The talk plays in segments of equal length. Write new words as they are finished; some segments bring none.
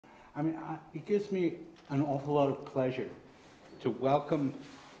I mean, it gives me an awful lot of pleasure to welcome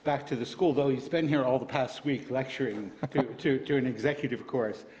back to the school, though he's been here all the past week lecturing to an executive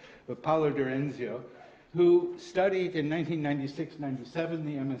course, but Paolo De Renzio, who studied in 1996-97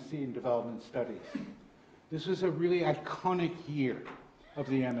 the MSc in Development Studies. This was a really iconic year of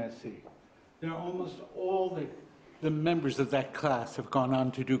the MSc. Now, almost all the members of that class have gone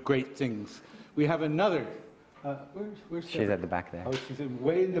on to do great things. We have another, where's She's at the back there. Oh, she's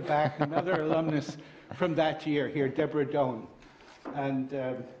way in the back, another alumnus from that year here, Deborah Doan. And,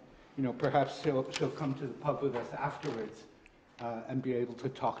 you know, perhaps she'll come to the pub with us afterwards and be able to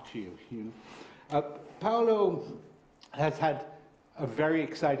talk to you. Paolo has had a very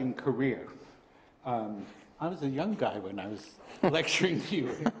exciting career. I was a young guy when I was lecturing to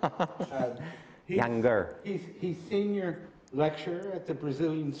you. Younger. He's senior lecturer at the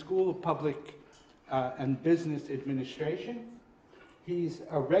Brazilian School of Public and Business Administration. He's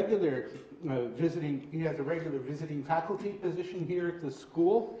a regular he has a regular visiting faculty position here at the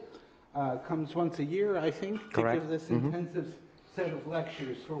school. Comes once a year, I think, to give this intensive set of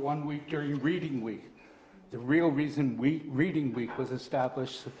lectures for 1 week during Reading Week. The real reason Reading Week was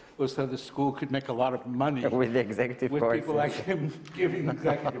established was so the school could make a lot of money with the executive with courses. People like him giving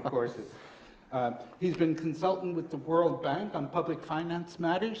executive courses. He's been consultant with the World Bank on public finance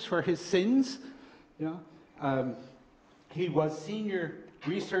matters for his sins. You know, he was senior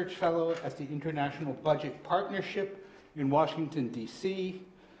research fellow at the International Budget Partnership in Washington, D.C.,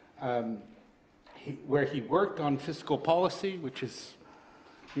 where he worked on fiscal policy, which is,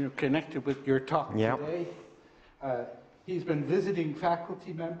 you know, connected with your talk today. He's been visiting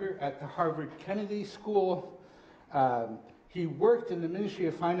faculty member at the Harvard Kennedy School. He worked in the Ministry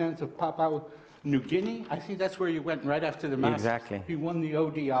of Finance of Papua New Guinea. I think that's where you went right after the master's. Exactly. He won the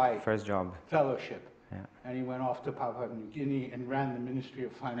ODI first job fellowship. Yeah. And he went off to Papua New Guinea and ran the Ministry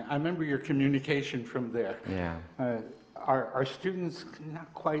of Finance. I remember your communication from there. Yeah. Our students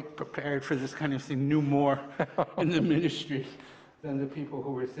not quite prepared for this kind of thing, knew more in the ministry than the people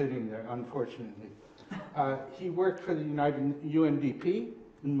who were sitting there, unfortunately. He worked for the UNDP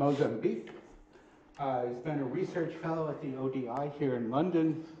in Mozambique. He's been a research fellow at the ODI here in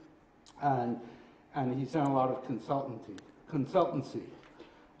London, and he's done a lot of consultancy.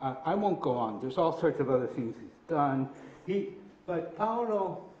 I won't go on. There's all sorts of other things he's done. But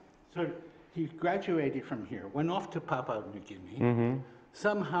Paolo he graduated from here, went off to Papua New Guinea,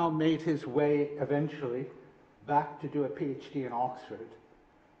 somehow made his way eventually back to do a PhD in Oxford.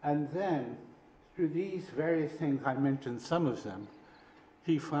 And then, through these various things, I mentioned some of them,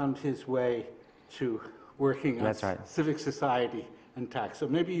 he found his way to working on civic society and tax. So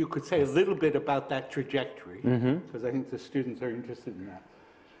maybe you could say a little bit about that trajectory, because I think the students are interested in that.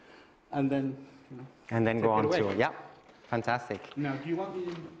 And then, you know, and then go on to, fantastic. Now, do you want me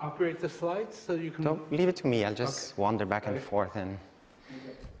to operate the slides so you can... Don't leave it to me. I'll just wander back and forth. And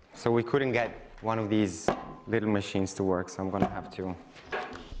so we couldn't get one of these little machines to work, so I'm going to have to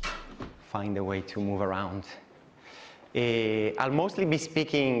find a way to move around. I'll mostly be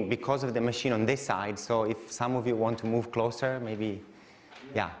speaking because of the machine on this side, so if some of you want to move closer, maybe,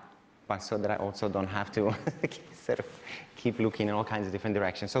 but so that I also don't have to sort of keep looking in all kinds of different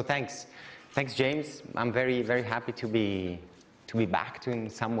directions. So thanks, James. I'm very, very happy to be back in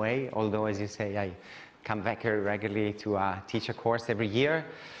some way, although, as you say, I come back here regularly to teach a course every year.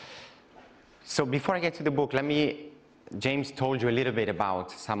 So before I get to the book, James told you a little bit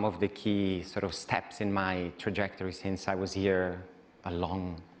about some of the key sort of steps in my trajectory since I was here a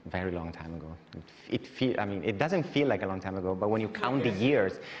very long time ago. It doesn't feel like a long time ago, but when you count the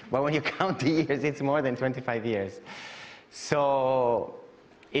years, it's more than 25 years. So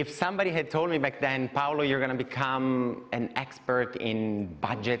if somebody had told me back then, Paolo, you're going to become an expert in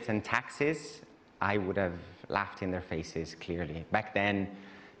budgets and taxes, I would have laughed in their faces, clearly. Back then,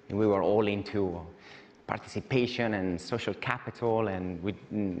 we were all into participation and social capital, and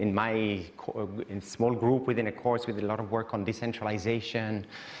in my small group within a course, we did a lot of work on decentralization.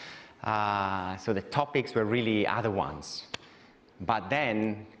 So the topics were really other ones. But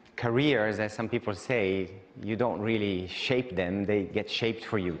then, careers, as some people say, you don't really shape them, they get shaped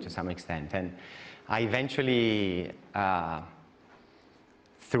for you to some extent. And I eventually,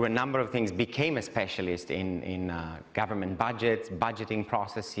 through a number of things, became a specialist in government budgets, budgeting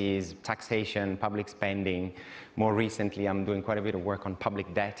processes, taxation, public spending. More recently, I'm doing quite a bit of work on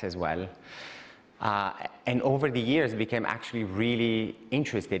public debt as well. And over the years, became actually really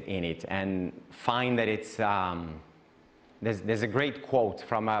interested in it and find that it's, there's a great quote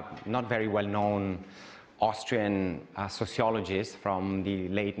from a not very well-known Austrian sociologist from the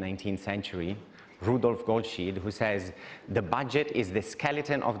late 19th century, Rudolf Goldschmidt, who says, the budget is the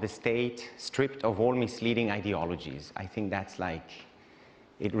skeleton of the state stripped of all misleading ideologies. I think that's like,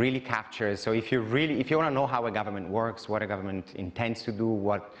 it really captures, so if you want to know how a government works, what a government intends to do,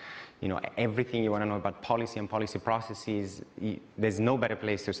 what, everything you want to know about policy and policy processes, there's no better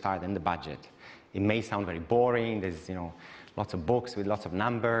place to start than the budget. It may sound very boring, there's, lots of books with lots of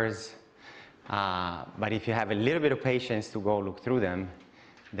numbers, but if you have a little bit of patience to go look through them,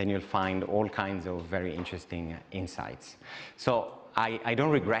 then you'll find all kinds of very interesting insights. So I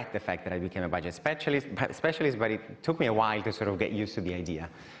don't regret the fact that I became a budget specialist, but it took me a while to sort of get used to the idea.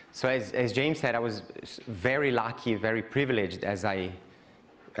 So as James said, I was very lucky, very privileged as I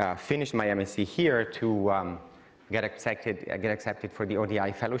finished my MSc here to get accepted for the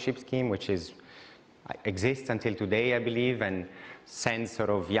ODI fellowship scheme, which exists until today, I believe, and sends sort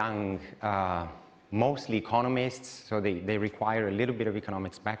of young, mostly economists, so they require a little bit of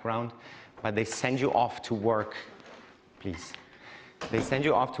economics background, but they send you off to work, please. They send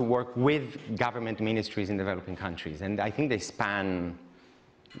you off to work with government ministries in developing countries, and I think they span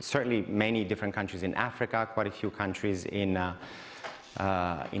certainly many different countries in Africa, quite a few countries in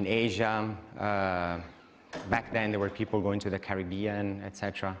Asia. Back then there were people going to the Caribbean,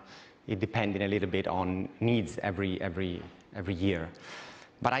 etc. It depended a little bit on needs every year.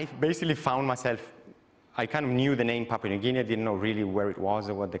 But I basically found myself, I kind of knew the name Papua New Guinea, I didn't know really where it was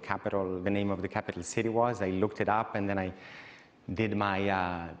or what the name of the capital city was. I looked it up and then I did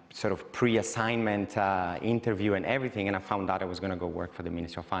my sort of pre-assignment interview and everything, and I found out I was going to go work for the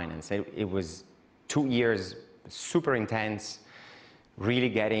Ministry of Finance. It was 2 years, super intense, really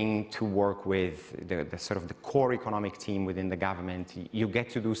getting to work with the sort of the core economic team within the government. You get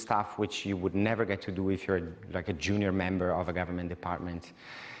to do stuff which you would never get to do if you're like a junior member of a government department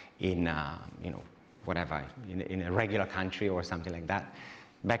in, whatever, in a regular country or something like that.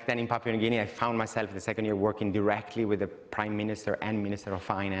 Back then in Papua New Guinea, I found myself the second year working directly with the Prime Minister and Minister of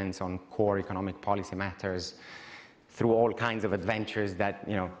Finance on core economic policy matters through all kinds of adventures that,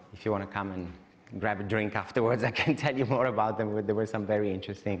 if you want to come and grab a drink afterwards, I can tell you more about them. There were some very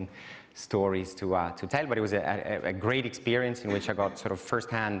interesting stories to tell, but it was a great experience in which I got sort of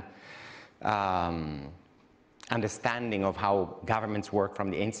firsthand understanding of how governments work from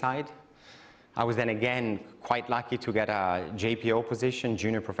the inside. I was then again quite lucky to get a JPO position,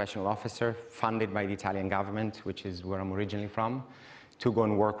 Junior Professional Officer, funded by the Italian government, which is where I'm originally from, to go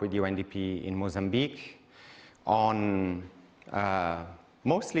and work with UNDP in Mozambique on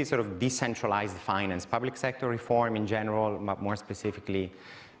mostly sort of decentralized finance, public sector reform in general, but more specifically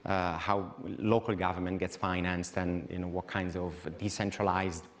how local government gets financed and what kinds of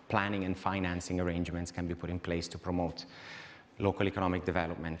decentralized planning and financing arrangements can be put in place to promote local economic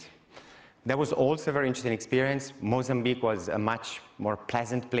development. That was also a very interesting experience. Mozambique was a much more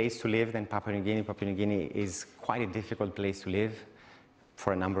pleasant place to live than Papua New Guinea. Papua New Guinea is quite a difficult place to live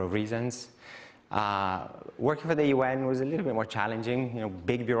for a number of reasons. Working for the UN was a little bit more challenging.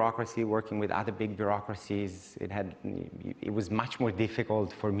 Big bureaucracy, working with other big bureaucracies. It was much more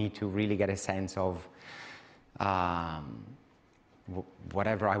difficult for me to really get a sense of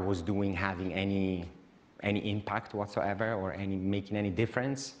whatever I was doing having any impact whatsoever or making any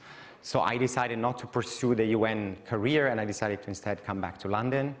difference. So I decided not to pursue the UN career, and I decided to instead come back to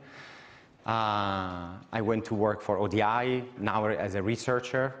London. I went to work for ODI, now as a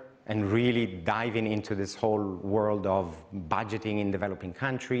researcher, and really diving into this whole world of budgeting in developing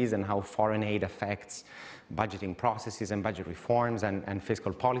countries and how foreign aid affects budgeting processes and budget reforms and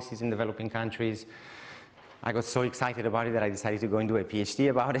fiscal policies in developing countries. I got so excited about it that I decided to go and do a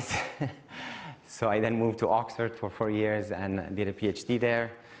PhD about it. So I then moved to Oxford for 4 years and did a PhD there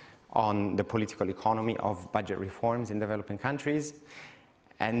on the political economy of budget reforms in developing countries.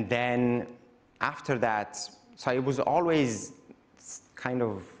 And then after that, so I was always kind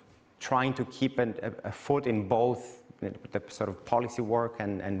of trying to keep a foot in both the sort of policy work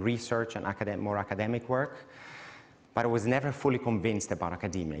and research and more academic work, but I was never fully convinced about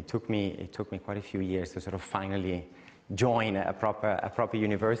academia. It took me quite a few years to sort of finally join a proper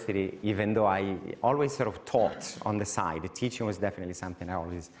university, even though I always sort of taught on the side. The teaching was definitely something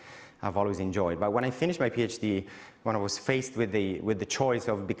I've always enjoyed. But when I finished my PhD, when I was faced with the choice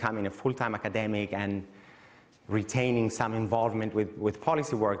of becoming a full-time academic and retaining some involvement with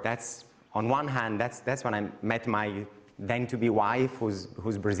policy work, that's, on one hand, that's when I met my then-to-be wife,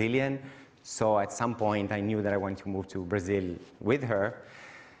 who's Brazilian. So at some point, I knew that I wanted to move to Brazil with her.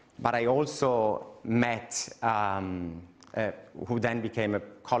 But I also met, who then became a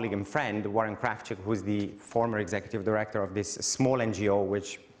colleague and friend, Warren Krafchik, who's the former executive director of this small NGO,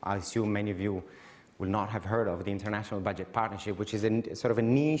 which I assume many of you will not have heard of, the International Budget Partnership, which is sort of a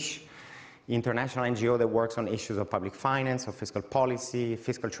niche international NGO that works on issues of public finance, of fiscal policy,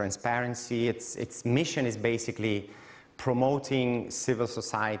 fiscal transparency. Its mission is basically promoting civil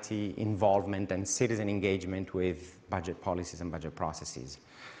society involvement and citizen engagement with budget policies and budget processes.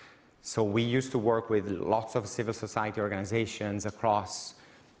 So we used to work with lots of civil society organizations across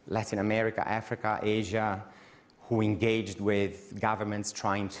Latin America, Africa, Asia, who engaged with governments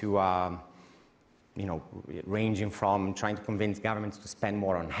trying to ranging from trying to convince governments to spend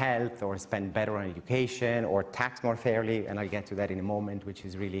more on health or spend better on education or tax more fairly, and I'll get to that in a moment, which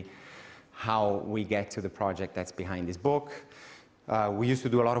is really how we get to the project that's behind this book. We used to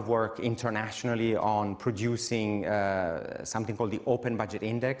do a lot of work internationally on producing something called the Open Budget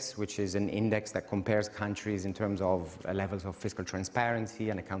Index, which is an index that compares countries in terms of levels of fiscal transparency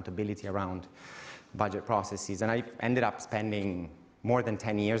and accountability around budget processes. And I ended up spending more than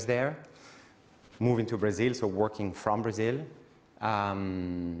 10 years there, moving to Brazil, so working from Brazil,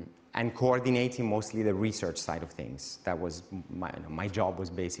 and coordinating mostly the research side of things. That was my job was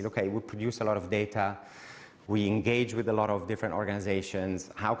basically, okay, we produce a lot of data, we engage with a lot of different organizations,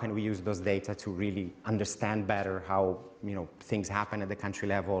 how can we use those data to really understand better how things happen at the country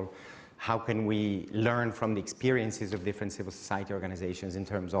level, how can we learn from the experiences of different civil society organizations in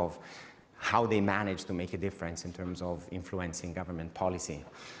terms of how they manage to make a difference in terms of influencing government policy.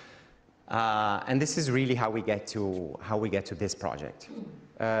 And this is really how we get to this project.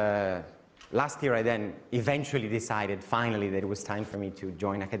 Last year, I then eventually decided finally that it was time for me to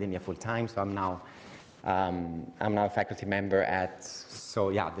join academia full time. So I'm now a faculty member at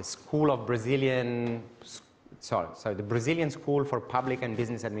the School of Brazilian. The Brazilian School for Public and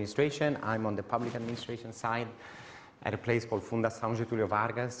Business Administration. I'm on the public administration side at a place called Fundação Getúlio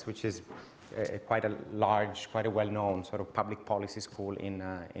Vargas, which is quite a large, quite a well-known sort of public policy school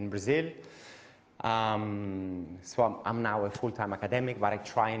in Brazil. So I'm now a full-time academic, but I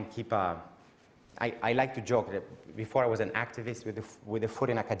try and keep I like to joke that before I was an activist with a foot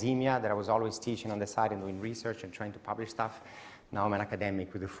in academia, that I was always teaching on the side and doing research and trying to publish stuff. Now I'm an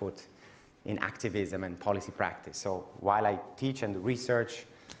academic with a foot in activism and policy practice. So while I teach and do research,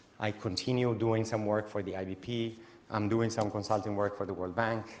 I continue doing some work for the IBP. I'm doing some consulting work for the World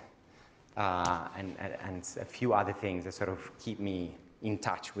Bank. And a few other things that sort of keep me in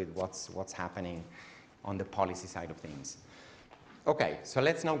touch with what's happening on the policy side of things. Okay, so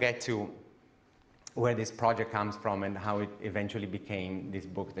let's now get to where this project comes from and how it eventually became this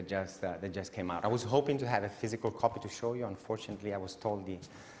book that just came out. I was hoping to have a physical copy to show you. Unfortunately, I was told the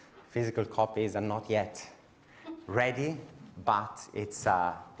physical copies are not yet ready, but it's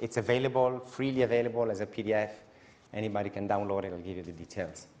available, freely available as a PDF. Anybody can download it. I'll give you the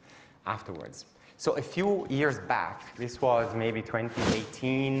details afterwards. So a few years back, this was maybe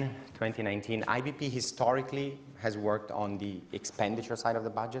 2018, 2019, IBP historically has worked on the expenditure side of the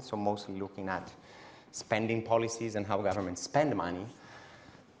budget, so mostly looking at spending policies and how governments spend money.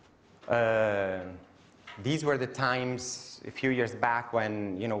 These were the times a few years back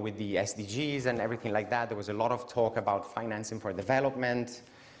when, with the SDGs and everything like that, there was a lot of talk about financing for development.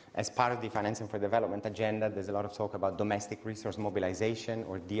 As part of the Financing for Development agenda, there's a lot of talk about domestic resource mobilization,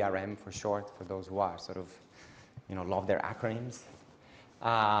 or DRM for short, for those who are sort of, love their acronyms.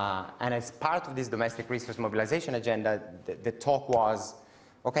 And as part of this domestic resource mobilization agenda, the talk was,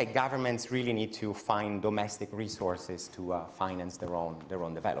 okay, governments really need to find domestic resources to finance their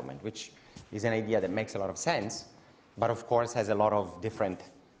own development, which is an idea that makes a lot of sense, but of course has a lot of different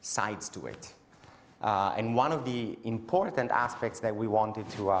sides to it. And one of the important aspects that we wanted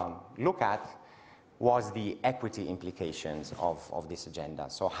to look at was the equity implications of this agenda.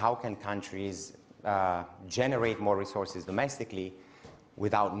 So how can countries generate more resources domestically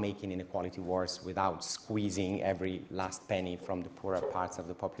without making inequality worse, without squeezing every last penny from the poorer parts of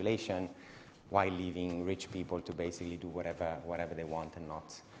the population, while leaving rich people to basically do whatever they want and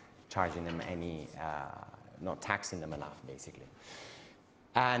not charging them not taxing them enough, basically.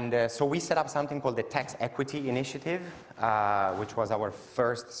 And so we set up something called the Tax Equity Initiative, which was our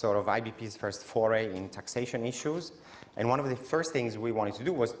first sort of IBP's first foray in taxation issues. And one of the first things we wanted to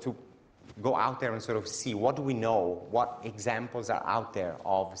do was to go out there and sort of see what do we know, what examples are out there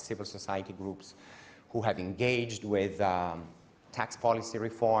of civil society groups who have engaged with tax policy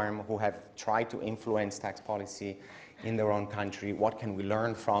reform, who have tried to influence tax policy in their own country. What can we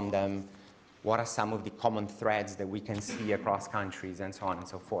learn from them? What are some of the common threads that we can see across countries, and so on and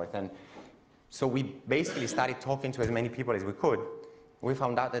so forth. And so we basically started talking to as many people as we could. We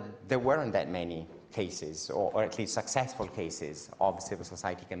found out that there weren't that many cases, or at least successful cases, of civil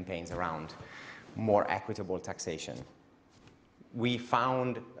society campaigns around more equitable taxation. We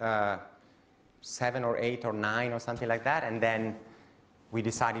found 7 or 8 or 9 or something like that, and then we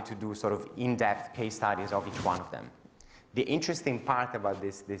decided to do sort of in-depth case studies of each one of them. The interesting part about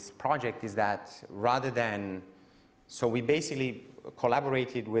this project is that rather than, so we basically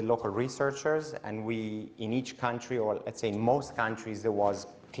collaborated with local researchers, and we, in each country, or let's say in most countries, there was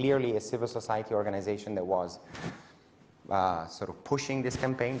clearly a civil society organization that was sort of pushing this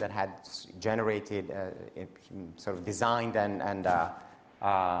campaign, that had generated, sort of designed and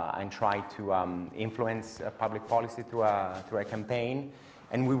tried to influence public policy through a campaign.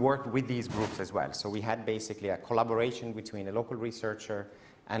 And we worked with these groups as well. So we had basically a collaboration between a local researcher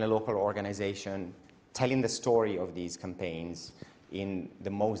and a local organization telling the story of these campaigns in the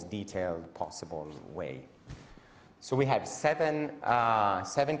most detailed possible way. So we have seven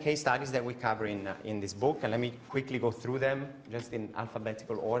case studies that we cover in this book, and let me quickly go through them just in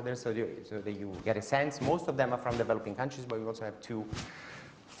alphabetical order so that you get a sense. Most of them are from developing countries, but we also have two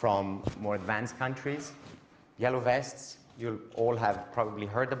from more advanced countries. Yellow Vests, you'll all have probably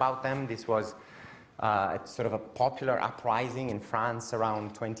heard about them. This was sort of a popular uprising in France around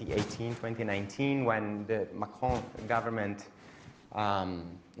 2018, 2019, when the Macron government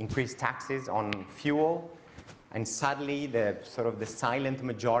increased taxes on fuel. And suddenly, the silent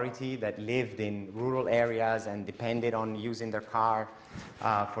majority that lived in rural areas and depended on using their car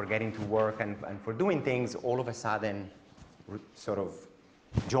for getting to work and for doing things, all of a sudden sort of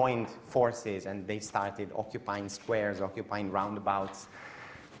joined forces, and they started occupying squares, occupying roundabouts,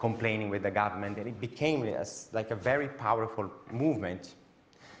 complaining with the government, and it became like a very powerful movement.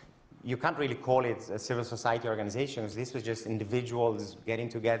 You can't really call it a civil society organization. This was just individuals getting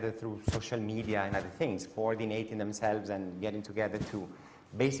together through social media and other things, coordinating themselves and getting together to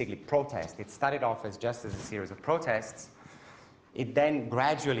basically protest. It started off as just as a series of protests. It then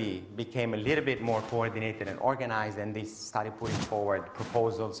gradually became a little bit more coordinated and organized, and they started putting forward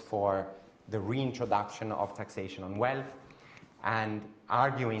proposals for the reintroduction of taxation on wealth and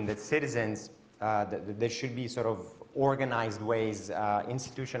arguing that citizens, that there should be sort of organized ways,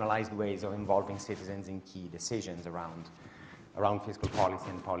 institutionalized ways of involving citizens in key decisions around fiscal policy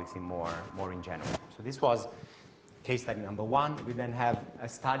and policy more in general. So this was case study number one. We then have a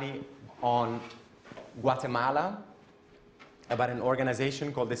study on Guatemala about an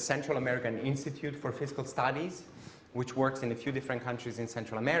organization called the Central American Institute for Fiscal Studies, which works in a few different countries in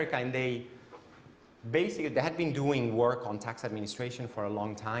Central America, and they had been doing work on tax administration for a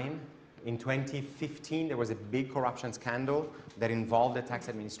long time. In 2015, there was a big corruption scandal that involved the tax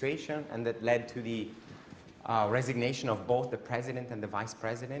administration and that led to the resignation of both the president and the vice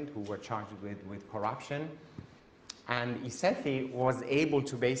president, who were charged with corruption. And ISEFI was able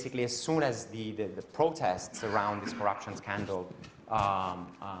to basically, as soon as the protests around this corruption scandal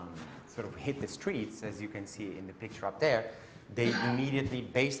sort of hit the streets, as you can see in the picture up there, they immediately,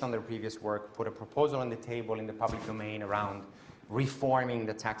 based on their previous work, put a proposal on the table in the public domain around reforming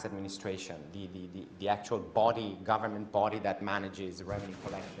the tax administration, the actual body, government body that manages revenue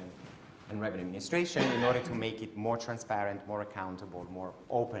collection and revenue administration, in order to make it more transparent, more accountable, more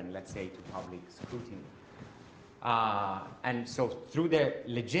open, let's say, to public scrutiny. And so through the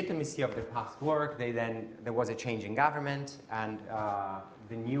legitimacy of their past work, there was a change in government, and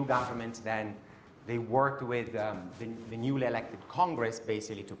the new government then, they worked with the newly elected Congress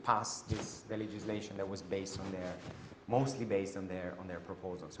basically to pass the legislation that was mostly based on their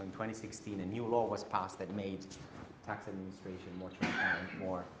proposal. So in 2016, a new law was passed that made tax administration more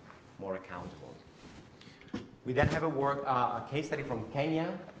transparent, more accountable. We then have a case study from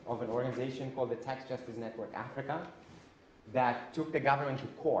Kenya of an organization called the Tax Justice Network Africa that took the government to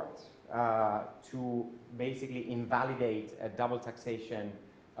court to basically invalidate a double taxation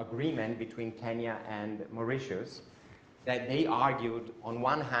agreement between Kenya and Mauritius that they argued, on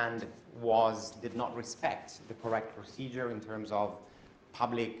one hand, did not respect the correct procedure in terms of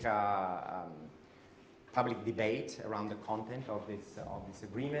public debate around the content of this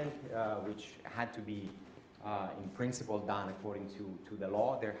agreement, which had to be in principle done according to the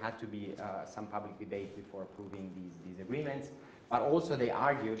law. There had to be some public debate before approving these agreements. But also they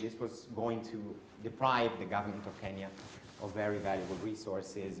argued this was going to deprive the government of Kenya of very valuable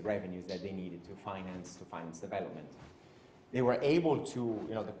resources, revenues that they needed to finance development. They were able to,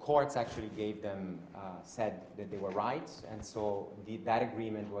 the courts actually gave them, said that they were right, and so that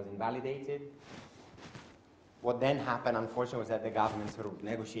agreement was invalidated. What then happened, unfortunately, was that the government sort of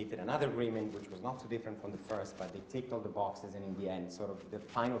negotiated another agreement, which was not too different from the first, but they ticked all the boxes, and in the end, sort of the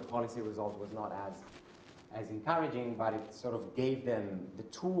final policy result was not as encouraging, but it sort of gave them the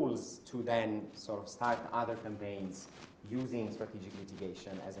tools to then sort of start other campaigns using strategic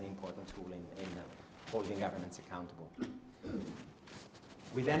litigation as an important tool in holding governments accountable.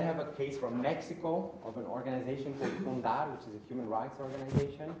 We then have a case from Mexico of an organization called Fundar, which is a human rights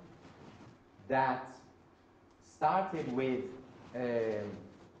organization, that started with,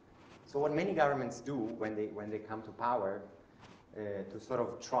 so what many governments do when they come to power, to sort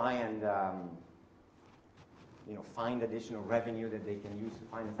of try and find additional revenue that they can use to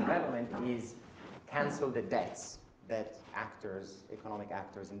finance development, is cancel the debts that actors, economic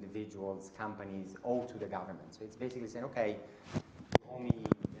actors, individuals, companies owe to the government. So it's basically saying, okay, you owe me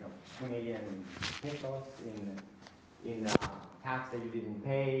 2 million pesos in tax that you didn't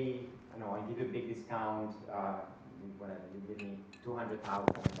pay. I give you a big discount, whatever, you give me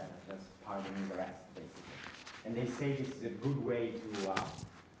 200,000, and then I just pardon you the rest, basically. And they say this is a good way to,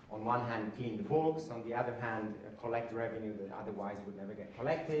 on one hand, clean the books, on the other hand, collect revenue that otherwise would never get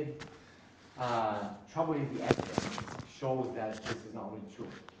collected. Trouble is the evidence shows that this is not really true.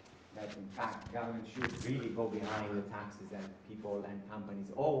 That in fact, government should really go behind the taxes that people and companies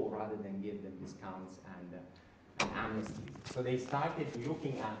owe rather than give them discounts and amnesties. So they started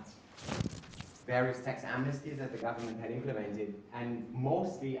looking at various tax amnesties that the government had implemented and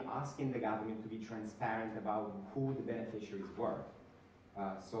mostly asking the government to be transparent about who the beneficiaries were.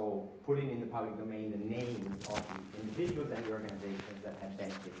 So putting in the public domain the names of the individuals and the organizations that had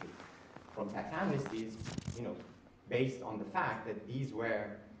benefited from tax amnesties, based on the fact that these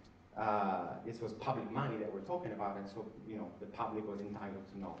were, this was public money that we're talking about, and so, the public was entitled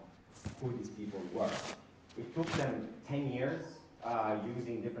to know who these people were. It took them 10 years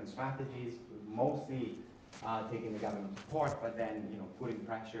using different strategies, mostly taking the government to court, but then, putting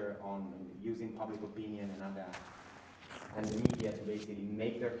pressure on using public opinion and the media to basically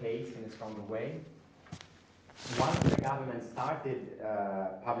make their case in a stronger way. Once the government started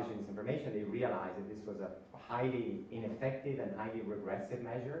publishing this information, they realized that this was a highly ineffective and highly regressive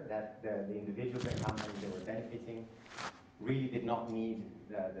measure, that the individuals and companies that were benefiting really did not need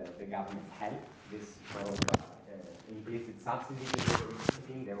the government's help. This sort of implicit subsidy that they were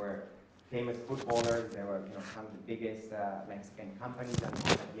receiving. There were famous footballers, there were some of the biggest Mexican companies on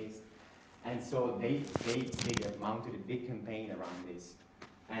that list. And so they mounted a big campaign around this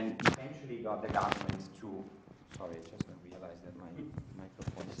and eventually got the government to, sorry, I just realized that my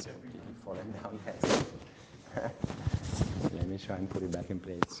microphone is completely fallen down. Yes. Let me try and put it back in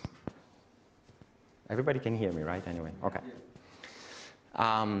place. Everybody can hear me, right? Anyway, okay.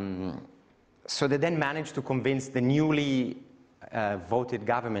 So they then managed to convince the newly voted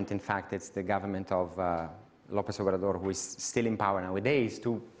government, in fact, it's the government of López Obrador, who is still in power nowadays,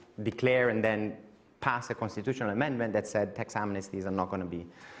 to declare and then pass a constitutional amendment that said tax amnesties are not going to be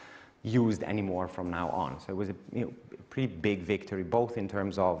used anymore from now on. So it was a pretty big victory, both in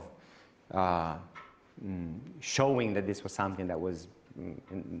terms of showing that this was something that was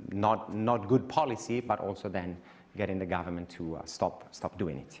not good policy, but also then getting the government to stop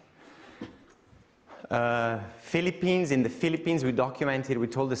doing it. Philippines. In the Philippines, we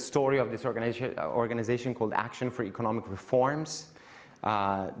told the story of this organization called Action for Economic Reforms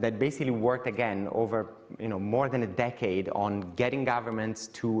that basically worked again over more than a decade on getting governments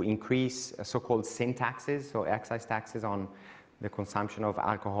to increase so-called sin taxes, so excise taxes on the consumption of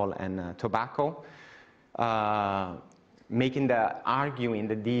alcohol and tobacco, arguing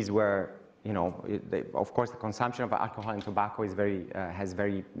that these were, of course, the consumption of alcohol and tobacco is has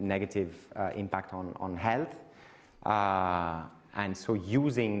very negative impact on health, and so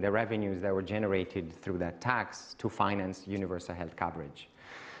using the revenues that were generated through that tax to finance universal health coverage.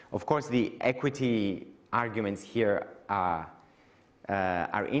 Of course, the equity arguments here are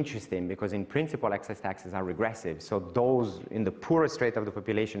interesting because, in principle, excise taxes are regressive. So those in the poorest rate of the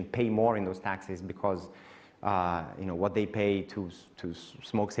population pay more in those taxes because what they pay to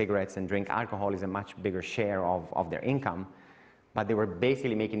smoke cigarettes and drink alcohol is a much bigger share of their income. But they were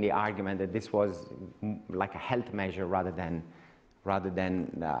basically making the argument that this was like a health measure rather than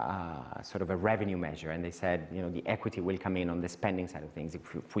sort of a revenue measure. And they said, the equity will come in on the spending side of things.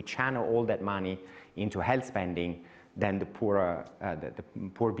 If we channel all that money into health spending, then the poor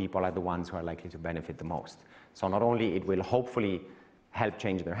people are the ones who are likely to benefit the most. So not only it will hopefully help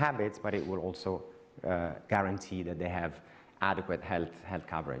change their habits, but it will also guarantee that they have adequate health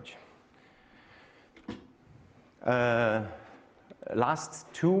coverage. Last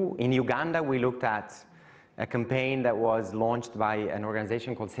two, in Uganda, we looked at a campaign that was launched by an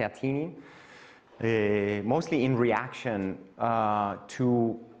organization called Seatini, mostly in reaction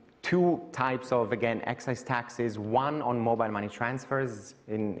to two types of, again, excise taxes. One on mobile money transfers.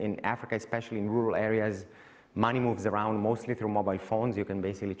 In Africa, especially in rural areas, money moves around mostly through mobile phones. You can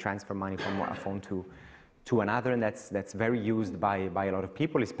basically transfer money from a phone to another, and that's very used by a lot of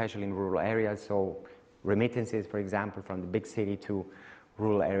people, especially in rural areas. So remittances, for example, from the big city to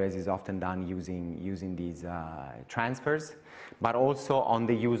rural areas is often done using these transfers, but also on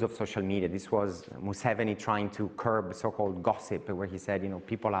the use of social media. This was Museveni trying to curb so-called gossip, where he said,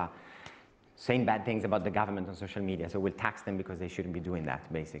 people are saying bad things about the government on social media, so we'll tax them because they shouldn't be doing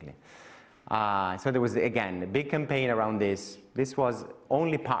that, basically. So there was, again, a big campaign around this. This was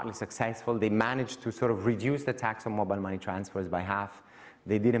only partly successful. They managed to sort of reduce the tax on mobile money transfers by half.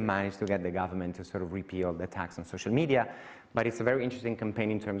 They didn't manage to get the government to sort of repeal the tax on social media, but it's a very interesting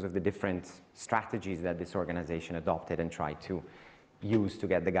campaign in terms of the different strategies that this organization adopted and tried to use to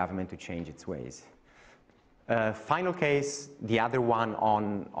get the government to change its ways. Final case, the other one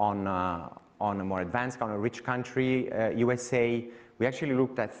on a more advanced, on a rich country, USA. We actually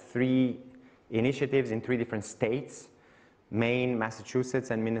looked at 3 initiatives in 3 different states, Maine,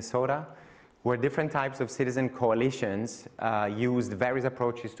 Massachusetts, and Minnesota, where different types of citizen coalitions used various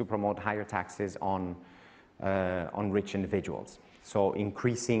approaches to promote higher taxes on rich individuals. So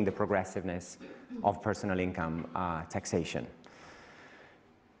increasing the progressiveness of personal income taxation.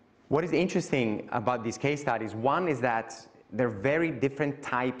 What is interesting about these case studies, one is that there are very different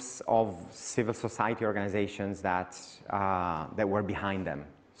types of civil society organizations that were behind them.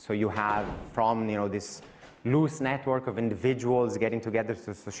 So you have from this loose network of individuals getting together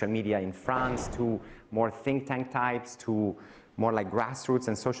through social media in France, to more think tank types, to more like grassroots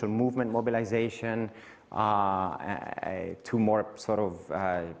and social movement mobilization, to more sort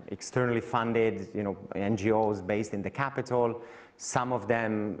of externally funded NGOs based in the capital. Some of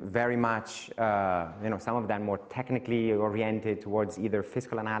them very much, some of them more technically oriented towards either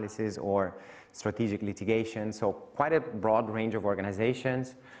fiscal analysis or strategic litigation. So quite a broad range of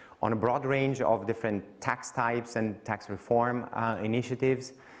organizations on a broad range of different tax types and tax reform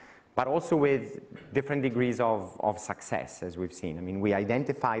initiatives, but also with different degrees of success, as we've seen. I mean, we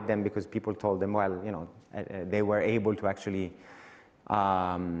identified them because people told them, well, they were able to actually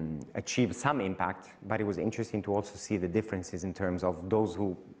achieve some impact, but it was interesting to also see the differences in terms of those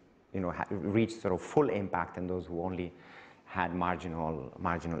who reached sort of full impact and those who only had marginal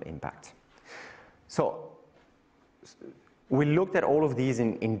impact. So we looked at all of these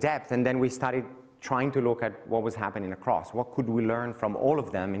in depth, and then we started trying to look at what was happening across. What could we learn from all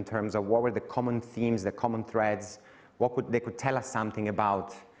of them in terms of what were the common themes, the common threads, they could tell us something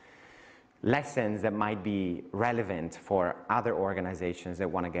about lessons that might be relevant for other organizations that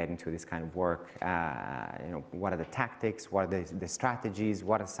want to get into this kind of work. What are the tactics, what are the strategies,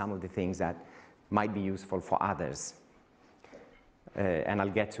 what are some of the things that might be useful for others? And I'll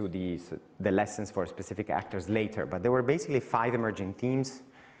get to the lessons for specific actors later, but there were basically 5 emerging themes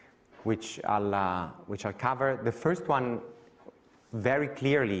which I'll cover. The first one, very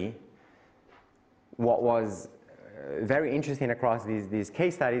clearly, what was very interesting across these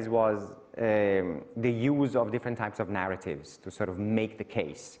case studies was the use of different types of narratives to sort of make the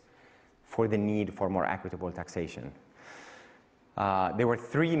case for the need for more equitable taxation. There were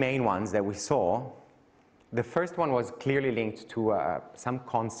 3 main ones that we saw. The first one was clearly linked to some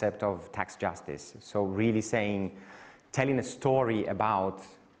concept of tax justice. So really telling a story about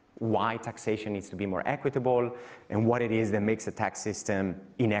why taxation needs to be more equitable and what it is that makes a tax system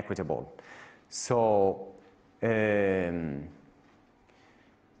inequitable. So,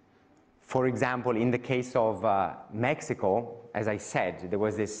 for example, in the case of Mexico, as I said, there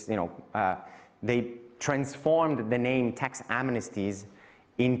was this, they transformed the name tax amnesties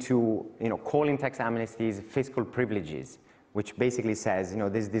into, calling tax amnesties fiscal privileges, which basically says,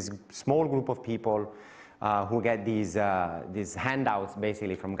 there's this small group of people who get these handouts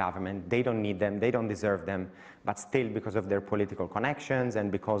basically from government. They don't need them, they don't deserve them, but still because of their political connections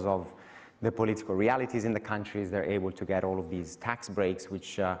and because of the political realities in the countries, they're able to get all of these tax breaks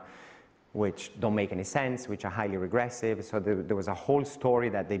which don't make any sense, which are highly regressive. So there was a whole story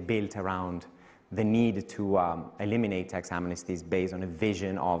that they built around the need to eliminate tax amnesties based on a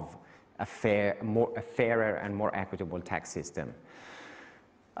vision of a fairer and more equitable tax system.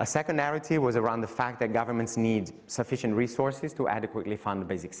 A second narrative was around the fact that governments need sufficient resources to adequately fund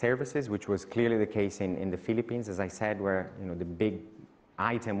basic services, which was clearly the case in the Philippines, as I said, where the big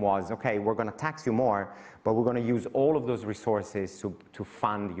item was, okay, we're going to tax you more, but we're going to use all of those resources to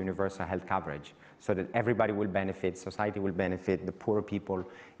fund universal health coverage so that everybody will benefit, society will benefit, the poor people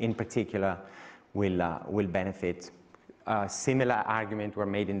in particular will benefit. Similar arguments were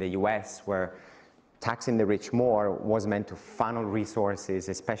made in the US, where taxing the rich more was meant to funnel resources,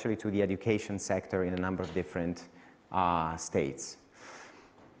 especially to the education sector in a number of different states.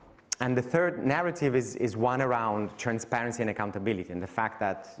 And the third narrative is one around transparency and accountability, and the fact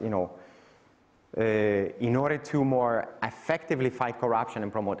that, in order to more effectively fight corruption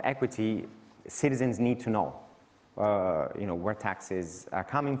and promote equity, citizens need to know. where taxes are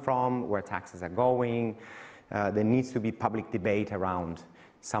coming from, where taxes are going. There needs to be public debate around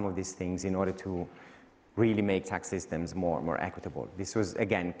some of these things in order to really make tax systems more equitable. This was,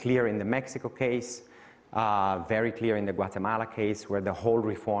 again, clear in the Mexico case, very clear in the Guatemala case, where the whole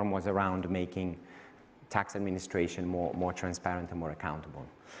reform was around making tax administration more transparent and more accountable.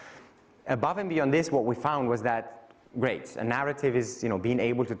 Above and beyond this, what we found was that, great, a narrative is being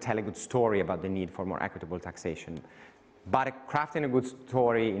able to tell a good story about the need for more equitable taxation. But crafting a good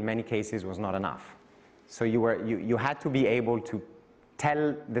story in many cases was not enough. So you had to be able to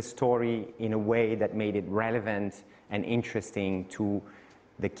tell the story in a way that made it relevant and interesting to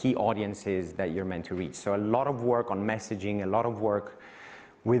the key audiences that you're meant to reach. So a lot of work on messaging, a lot of work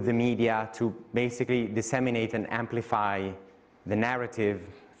with the media to basically disseminate and amplify the narrative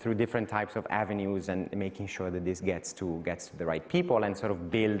through different types of avenues, and making sure that this gets to the right people and sort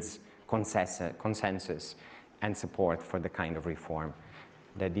of builds consensus and support for the kind of reform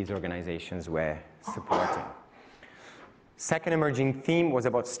that these organizations were supporting. Second emerging theme was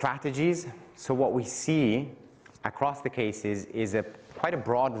about strategies. So what we see across the cases is quite a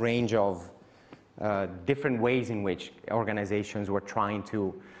broad range of different ways in which organizations were trying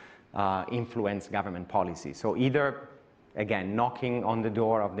to influence government policy. So either, again, knocking on the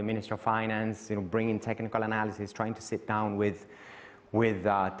door of the Minister of Finance, bringing technical analysis, trying to sit down with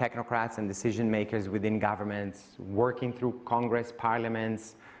technocrats and decision makers within governments, working through Congress,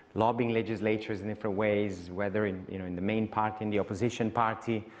 parliaments, lobbying legislatures in different ways, whether in the main party, in the opposition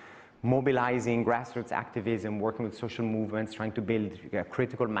party, mobilizing grassroots activism, working with social movements, trying to build a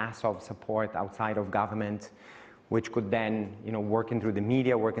critical mass of support outside of government, which could then, working through the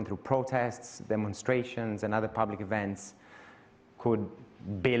media, working through protests, demonstrations, and other public events, could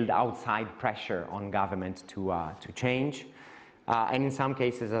build outside pressure on government to change. And in some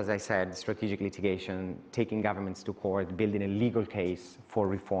cases, as I said, strategic litigation, taking governments to court, building a legal case for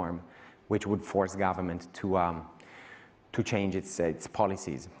reform, which would force government to change its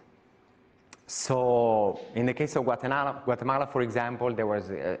policies. So in the case of Guatemala, for example, there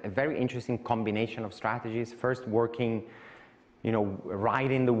was a very interesting combination of strategies. First, working,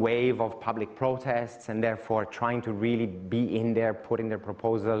 riding the wave of public protests, and therefore trying to really be in there, putting their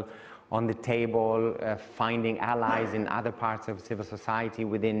proposal on the table, finding allies in other parts of civil society,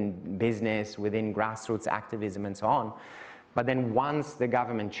 within business, within grassroots activism, and so on. But then once the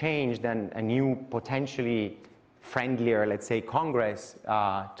government changed and a new, potentially friendlier, let's say, Congress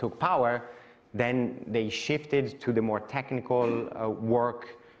took power, then they shifted to the more technical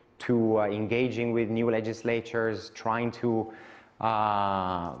work, to engaging with new legislatures, trying to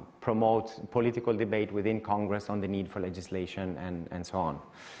promote political debate within Congress on the need for legislation, and so on.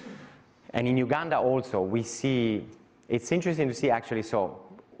 And in Uganda also, we see, it's interesting to see actually, so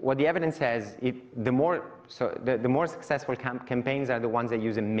what the evidence says, the more successful campaigns are the ones that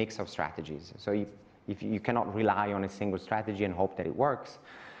use a mix of strategies. So if you cannot rely on a single strategy and hope that it works,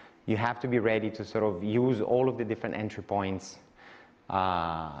 you have to be ready to sort of use all of the different entry points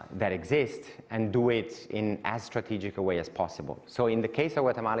that exist and do it in as strategic a way as possible. So in the case of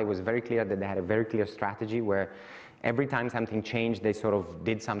Guatemala, it was very clear that they had a very clear strategy where every time something changed, they sort of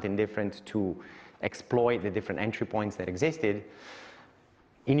did something different to exploit the different entry points that existed.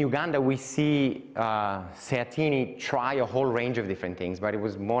 In Uganda, we see Seatini try a whole range of different things, but it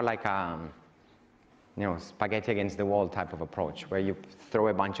was more like a spaghetti against the wall type of approach, where you throw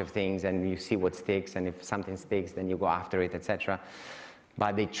a bunch of things and you see what sticks, and if something sticks, then you go after it, etc.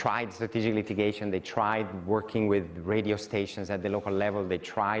 But they tried strategic litigation, they tried working with radio stations at the local level, they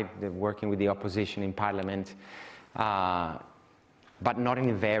tried working with the opposition in parliament, but not in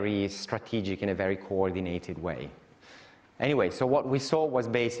a very strategic, in a very coordinated way. Anyway, so what we saw was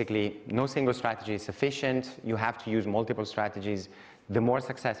basically no single strategy is sufficient. You have to use multiple strategies. The more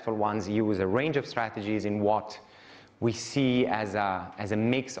successful ones use a range of strategies in what we see as a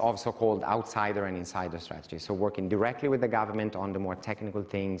mix of so-called outsider and insider strategies. So working directly with the government on the more technical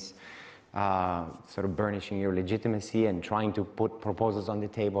things, sort of burnishing your legitimacy and trying to put proposals on the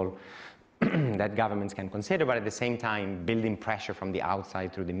table that governments can consider, but at the same time building pressure from the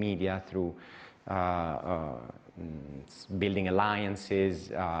outside through the media, through building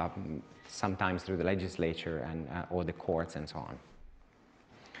alliances, sometimes through the legislature and or the courts and so on.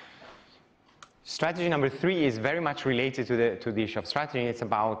 Strategy number 3 is very much related to the issue of strategy. It's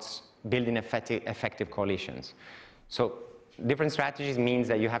about building effective coalitions. So different strategies means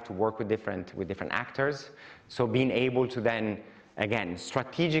that you have to work with different actors. So being able to then, again,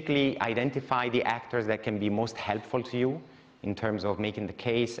 strategically identify the actors that can be most helpful to you in terms of making the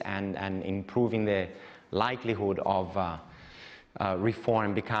case and improving the likelihood of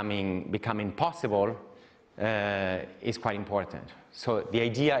reform becoming possible, is quite important. So the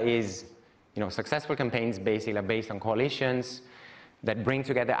idea is, successful campaigns basically are based on coalitions that bring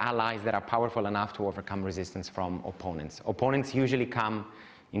together allies that are powerful enough to overcome resistance from opponents. Opponents usually come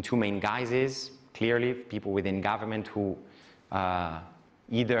in two main guises, clearly, people within government who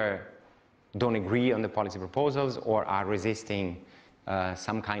either don't agree on the policy proposals or are resisting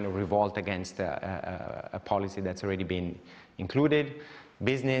some kind of revolt against a policy that's already been included.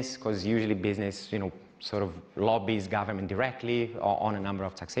 Business, because usually business, sort of lobbies government directly on a number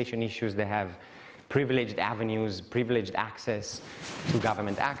of taxation issues. They have privileged avenues, privileged access to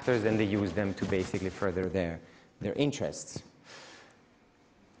government actors, and they use them to basically further their interests.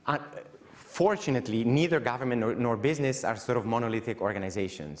 Fortunately, neither government nor business are sort of monolithic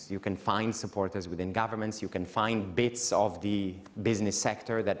organizations. You can find supporters within governments. You can find bits of the business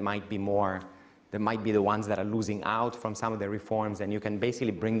sector that might be the ones that are losing out from some of the reforms, and you can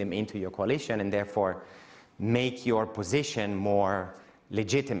basically bring them into your coalition and therefore make your position more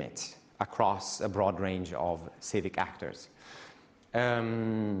legitimate across a broad range of civic actors.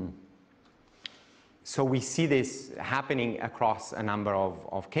 So we see this happening across a number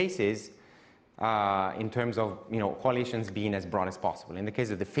of cases in terms of coalitions being as broad as possible. In the case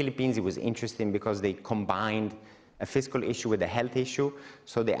of the Philippines, it was interesting because they combined a fiscal issue with a health issue.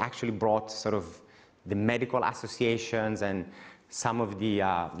 So they actually brought sort of the medical associations and some of the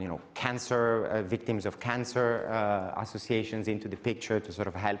cancer victims of cancer associations into the picture to sort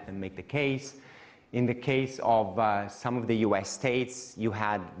of help them make the case. In the case of some of the US states, you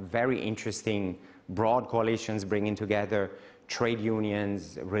had very interesting broad coalitions bringing together trade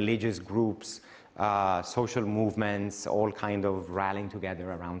unions, religious groups, social movements, all kind of rallying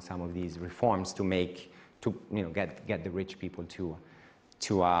together around some of these reforms to get the rich people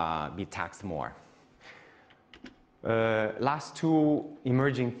to be taxed more. Last two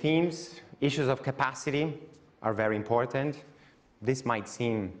emerging themes, issues of capacity are very important. This might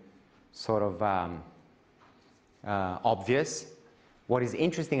seem sort of obvious. What is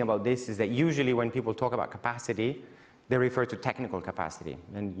interesting about this is that usually when people talk about capacity, they refer to technical capacity.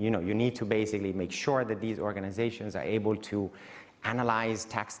 And you need to basically make sure that these organizations are able to analyze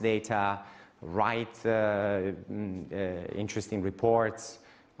tax data, write interesting reports,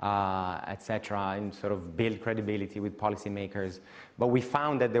 etc., and sort of build credibility with policymakers. But we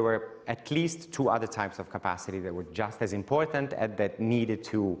found that there were at least two other types of capacity that were just as important and that needed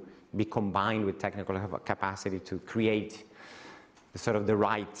to be combined with technical capacity to create the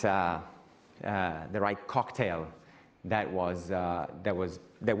right cocktail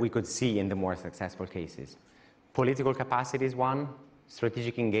that we could see in the more successful cases. Political capacity is one.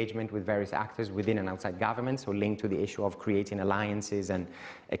 Strategic engagement with various actors within and outside government, so linked to the issue of creating alliances and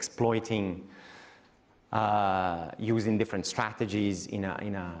exploiting, using different strategies in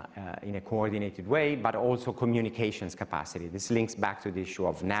a coordinated way, but also communications capacity. This links back to the issue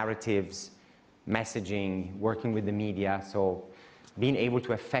of narratives, messaging, working with the media, so being able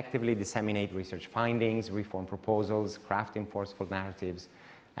to effectively disseminate research findings, reform proposals, crafting forceful narratives,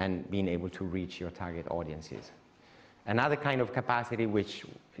 and being able to reach your target audiences. Another kind of capacity which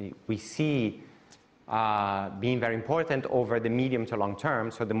we see being very important over the medium to long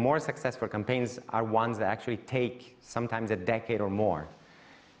term, so the more successful campaigns are ones that actually take sometimes a decade or more.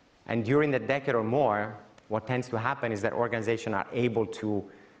 And during the decade or more, what tends to happen is that organizations are able to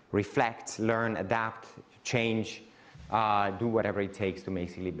reflect, learn, adapt, change, do whatever it takes to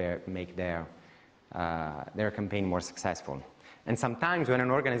basically make their campaign more successful. And sometimes when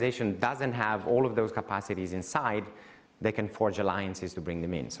an organization doesn't have all of those capacities inside, they can forge alliances to bring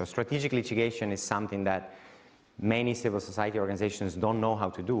them in. So strategic litigation is something that many civil society organizations don't know how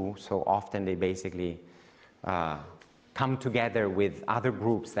to do, so often they basically come together with other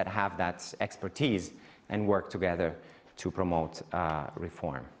groups that have that expertise and work together to promote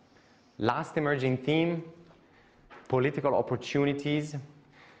reform. Last emerging theme, political opportunities.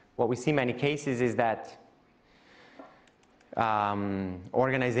 What we see in many cases is that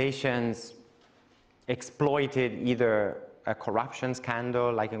organizations exploited either a corruption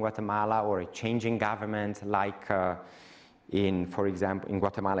scandal like in Guatemala or a changing government like for example, in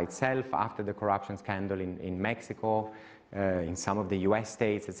Guatemala itself after the corruption scandal in Mexico, in some of the US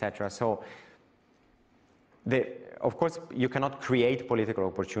states, etc. So of course, you cannot create political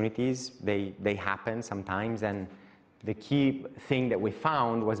opportunities. They happen sometimes, and the key thing that we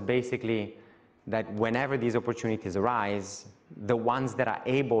found was basically that whenever these opportunities arise, the ones that are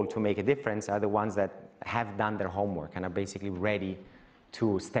able to make a difference are the ones that have done their homework and are basically ready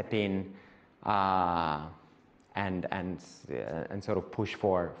to step in and sort of push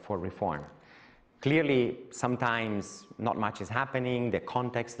for reform. Clearly, sometimes not much is happening, the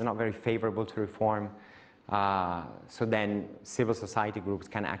context is not very favorable to reform, So then civil society groups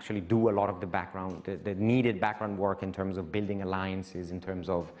can actually do a lot of the background, the needed background work in terms of building alliances, in terms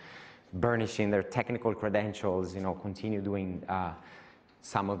of burnishing their technical credentials, continue doing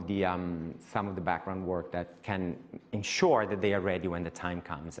some of the background work that can ensure that they are ready when the time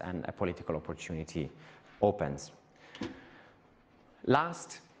comes and a political opportunity opens.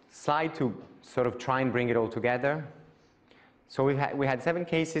 Last slide to sort of try and bring it all together. So we had 7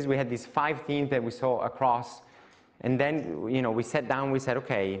 cases, we had these 5 themes that we saw across, and then we sat down, we said,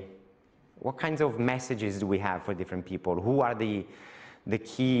 okay, what kinds of messages do we have for different people? Who are the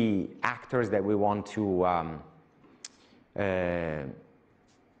key actors that we want to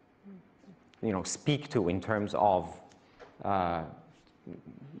speak to in terms of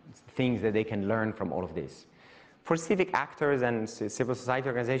things that they can learn from all of this? For civic actors and civil society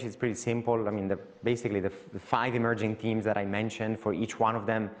organizations, it's pretty simple. I mean, basically the 5 emerging themes that I mentioned, for each one of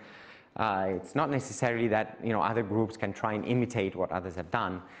them, it's not necessarily that other groups can try and imitate what others have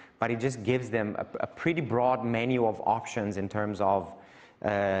done, but it just gives them a pretty broad menu of options in terms of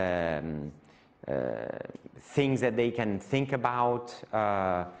things that they can think about,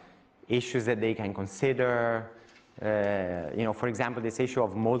 issues that they can consider. For example, this issue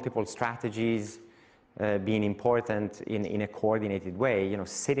of multiple strategies being important in a coordinated way,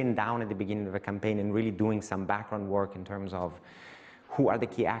 sitting down at the beginning of a campaign and really doing some background work in terms of who are the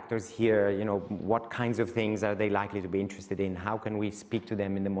key actors here, what kinds of things are they likely to be interested in, how can we speak to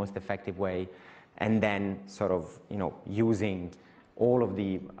them in the most effective way, and then sort of, using all of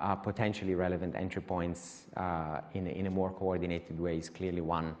the potentially relevant entry points in a more coordinated way is clearly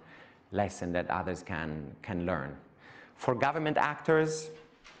one lesson that others can learn. For government actors,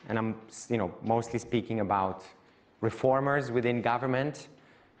 and I'm mostly speaking about reformers within government,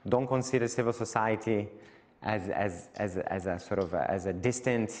 don't consider civil society as a sort of as a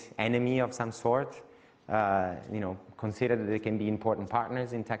distant enemy of some sort. Consider that they can be important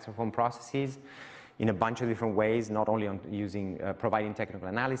partners in tax reform processes in a bunch of different ways, not only on providing technical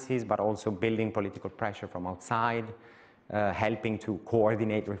analysis, but also building political pressure from outside, helping to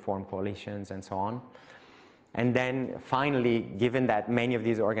coordinate reform coalitions and so on. And then finally, given that many of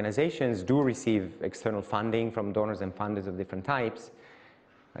these organizations do receive external funding from donors and funders of different types,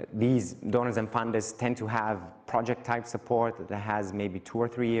 these donors and funders tend to have project type support that has maybe 2 or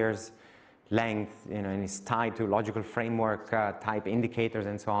 3 years length, and is tied to logical framework type indicators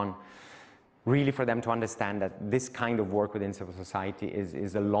and so on, really for them to understand that this kind of work within civil society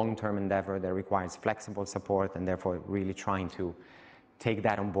is a long-term endeavor that requires flexible support, and therefore really trying to take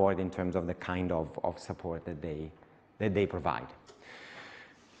that on board in terms of the kind of support that they provide.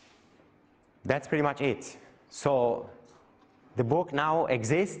 That's pretty much it. So the book now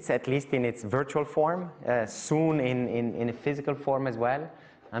exists, at least in its virtual form, soon in a physical form as well.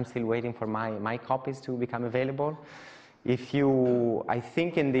 I'm still waiting for my copies to become available. I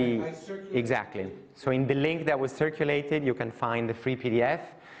think in the, exactly. So in the link that was circulated, you can find the free PDF.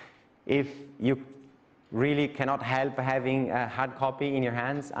 If you really cannot help having a hard copy in your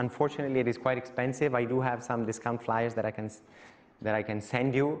hands, unfortunately it is quite expensive. I do have some discount flyers that I can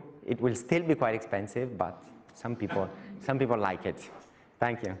send you. It will still be quite expensive, but some people like it.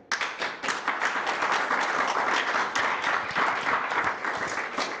 Thank you.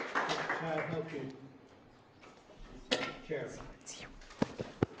 Can I help you? Chair.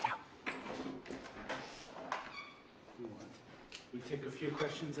 We take a few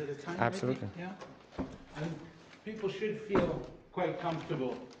questions at a time. Absolutely. Maybe? Yeah. And people should feel quite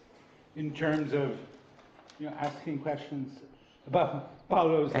comfortable in terms of asking questions about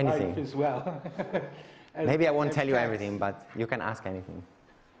Paolo's life as well. Maybe I won't tell you everything, but you can ask anything.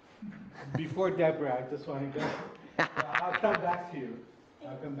 Before Deborah, I just want to go. I'll come back to you.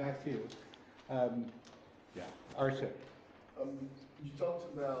 Yeah, Arthur. You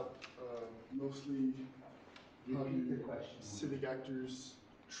talked about mostly how civic actors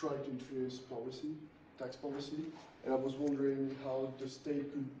try to influence policy, tax policy, and I was wondering how the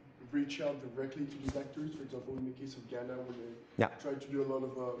state could reach out directly to these actors. For example, in the case of Ghana, where they try to do a lot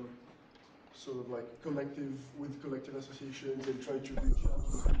of sort of like collective associations and try to reach out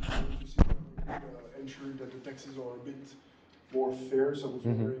to the people to see how they could ensure that the taxes are a bit more fair. So I was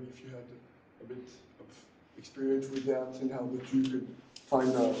wondering if you had a bit of experience with that and how the two could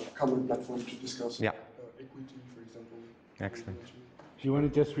find a common platform to discuss equity, for example. Excellent. Do you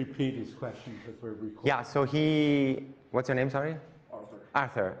want to just repeat his question because we're recording? Yeah, so what's your name, sorry?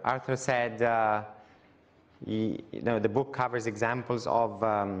 Arthur. Arthur said, the book covers examples of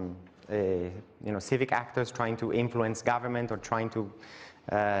civic actors trying to influence government or trying to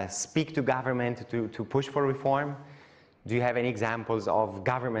speak to government to push for reform. do you have any examples of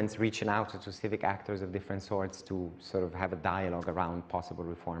governments reaching out to civic actors of different sorts to sort of have a dialogue around possible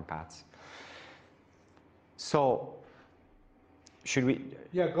reform paths? So, should we?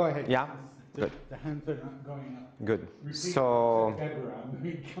 Yeah, go ahead. Yeah? Good. The hands are not going up. Good. Repeat So, Deborah. I'm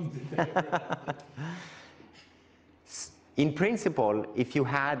going to come to Deborah. in principle, if you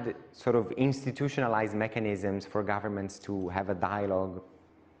had sort of institutionalized mechanisms for governments to have a dialogue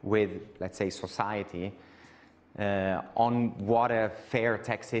with, let's say, society on what a fair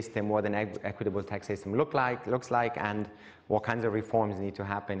tax system, what an equitable tax system looks like, and what kinds of reforms need to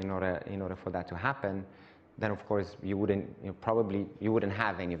happen in order for that to happen, then of course you wouldn't, probably you wouldn't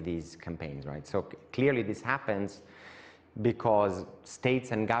have any of these campaigns, right? So clearly this happens because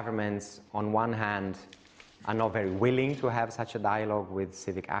states and governments, on one hand, are not very willing to have such a dialogue with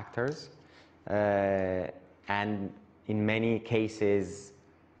civic actors, and in many cases,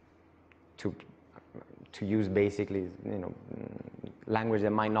 to use basically, language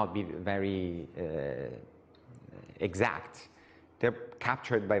that might not be very exact. They're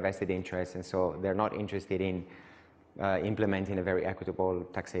captured by vested interests, and so they're not interested in implementing a very equitable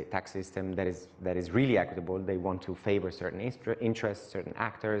tax system that is really equitable. They want to favor certain interests, certain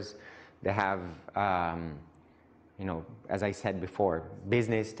actors. They have, as I said before,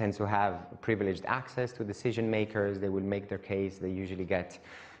 business tends to have privileged access to decision makers. They will make their case. They usually get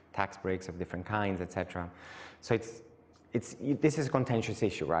tax breaks of different kinds, etc. So this is a contentious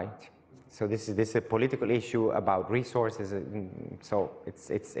issue, right? So this is a political issue about resources. So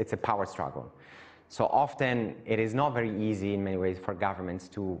it's a power struggle. So often it is not very easy in many ways for governments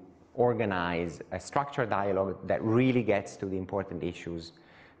to organize a structured dialogue that really gets to the important issues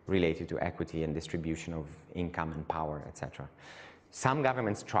related to equity and distribution of income and power, etc. Some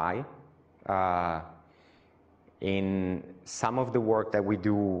governments try. In some of the work that we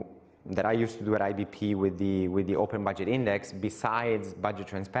do, that I used to do at IBP with the Open Budget Index, besides budget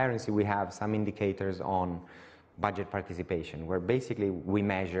transparency, we have some indicators on budget participation, where basically we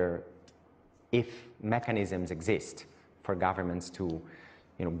measure if mechanisms exist for governments to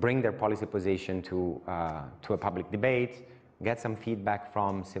bring their policy position to a public debate, get some feedback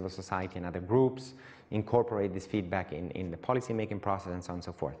from civil society and other groups, incorporate this feedback in the policy-making process, and so on and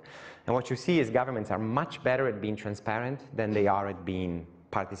so forth. And what you see is governments are much better at being transparent than they are at being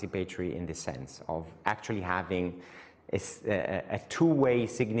participatory in the sense of actually having a two-way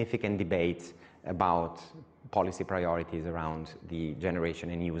significant debate about policy priorities around the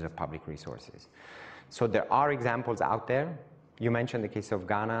generation and use of public resources. So there are examples out there. You mentioned the case of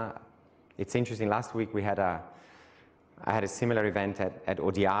Ghana. It's interesting, last week I had a similar event at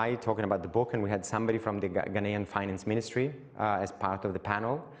ODI talking about the book, and we had somebody from the Ghanaian Finance Ministry as part of the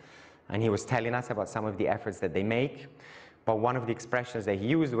panel, and he was telling us about some of the efforts that they make. But one of the expressions that he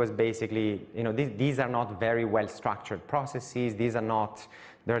used was basically, these are not very well structured processes.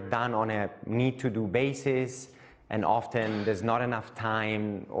 They're done on a need-to-do basis, and often there's not enough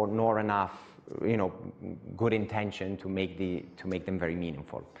time nor enough, good intention to make them very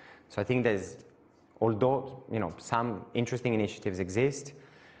meaningful. So I think although some interesting initiatives exist,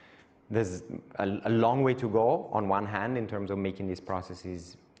 there's a long way to go on one hand in terms of making these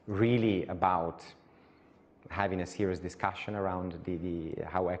processes really about having a serious discussion around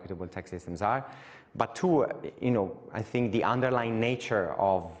how equitable tax systems are. But two, I think the underlying nature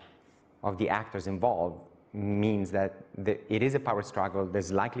of the actors involved means that it is a power struggle,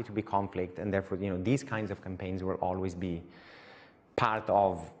 there's likely to be conflict, and therefore these kinds of campaigns will always be part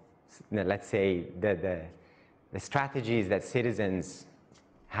of, let's say, the strategies that citizens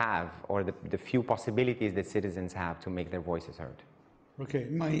have, or the few possibilities that citizens have to make their voices heard. Okay,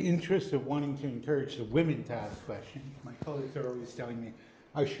 my interest of wanting to encourage the women to ask questions, my colleagues are always telling me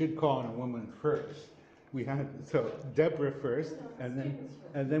I should call on a woman first. We have, so Deborah first, and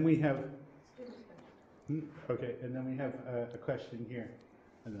then we have, okay, and then we have a question here,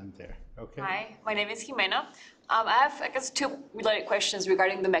 and then there, okay? Hi, my name is Jimena. I have, I guess, two related questions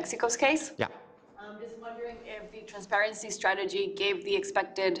regarding the Mexico's case. Yeah. I'm just wondering if the transparency strategy gave the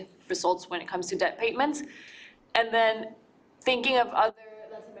expected results when it comes to debt payments. And then thinking of other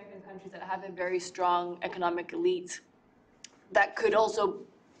Latin American countries that have a very strong economic elite that could also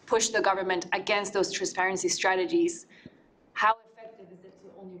push the government against those transparency strategies, how effective is it to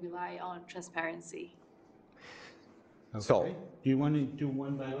only rely on transparency? Okay. So, do you want to do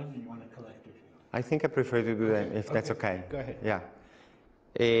one by one, or do you want to collectively? I think I prefer to do that if that's okay. Go ahead. Yeah.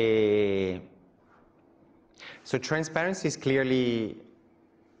 So transparency is clearly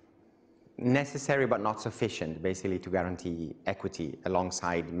necessary but not sufficient, basically, to guarantee equity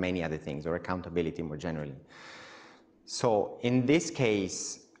alongside many other things, or accountability more generally. So in this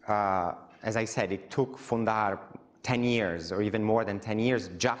case, as I said, it took Fundar 10 years or even more than 10 years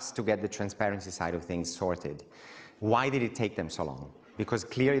just to get the transparency side of things sorted. Why did it take them so long? Because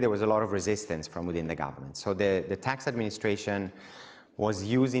clearly there was a lot of resistance from within the government. So the tax administration was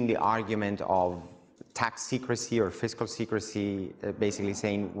using the argument of tax secrecy or fiscal secrecy, basically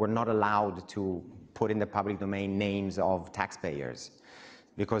saying we're not allowed to put in the public domain names of taxpayers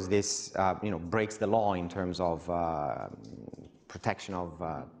because this breaks the law in terms of protection of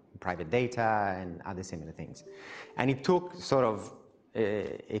private data and other similar things. And it took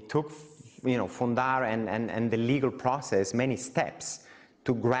Fundar and the legal process many steps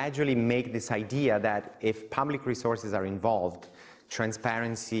to gradually make this idea that if public resources are involved,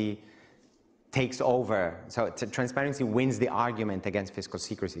 transparency takes over. So transparency wins the argument against fiscal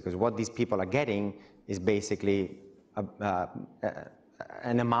secrecy, because what these people are getting is basically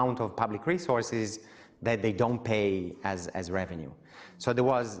an amount of public resources that they don't pay as revenue. So there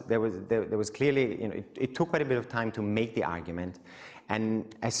was clearly, it took quite a bit of time to make the argument.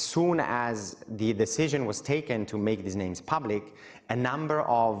 And as soon as the decision was taken to make these names public, a number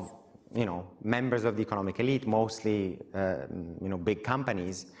of members of the economic elite, mostly big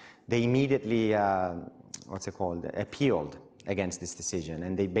companies, they immediately appealed against this decision,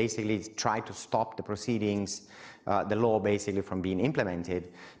 and they basically tried to stop the proceedings, the law basically from being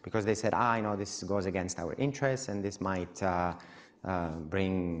implemented, because they said, this goes against our interests and this might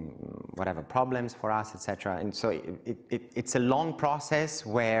bring whatever problems for us, etc. And so it's a long process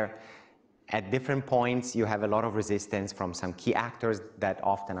where at different points you have a lot of resistance from some key actors that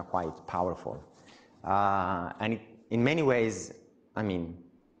often are quite powerful. And in many ways,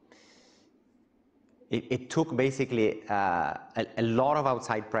 it took basically a lot of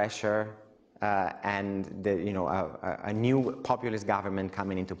outside pressure and a new populist government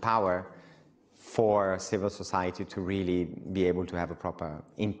coming into power for civil society to really be able to have a proper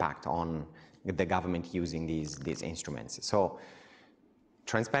impact on the government using these instruments. So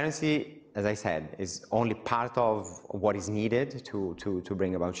transparency, as I said, is only part of what is needed to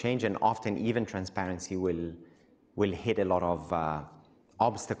bring about change, and often even transparency will hit a lot of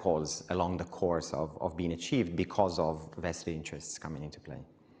obstacles along the course of being achieved because of vested interests coming into play.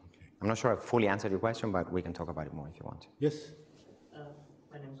 Okay. I'm not sure I fully answered your question, but we can talk about it more if you want. Yes?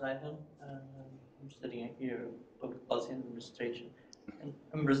 My name is Ivan. I'm studying here public policy and administration. And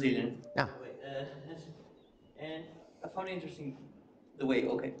I'm Brazilian. Yeah. And I found it interesting the way,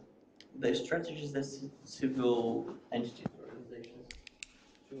 the strategies that civil entities or organizations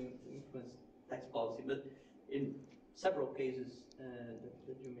to influence tax policy, but in several cases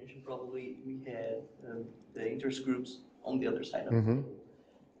that you mentioned, probably we had the interest groups on the other side of the table.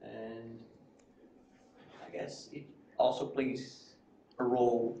 And I guess it also plays a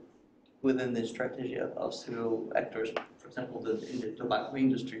role within the strategy of civil actors. For example, in the tobacco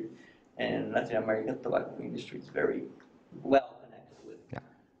industry, and Latin American tobacco industry is very well connected with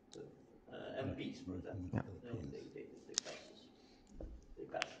MPs, for example. Yeah. They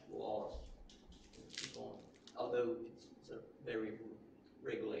pass laws, and so on, although it's a very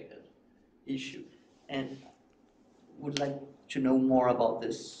regulated issue. And would like to know more about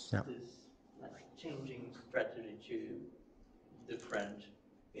this changing strategy to different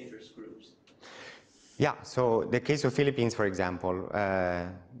interest groups. Yeah, so the case of Philippines, for example,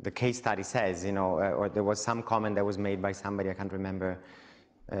 the case study says, or there was some comment that was made by somebody, I can't remember,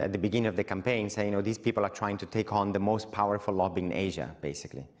 at the beginning of the campaign, saying, these people are trying to take on the most powerful lobby in Asia,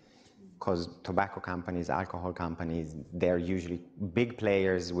 basically. Because tobacco companies, alcohol companies, they're usually big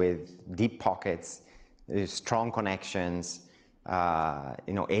players with deep pockets, strong connections,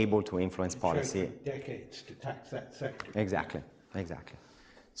 able to influence policy. For decades to tax that sector. Exactly.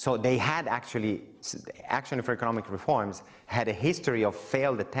 So they had actually, Action for Economic Reforms had a history of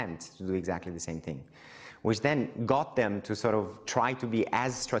failed attempts to do exactly the same thing, which then got them to sort of try to be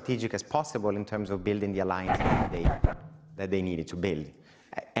as strategic as possible in terms of building the alliance that they needed to build.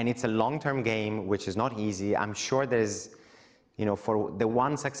 And it's a long-term game, which is not easy. I'm sure there's, for the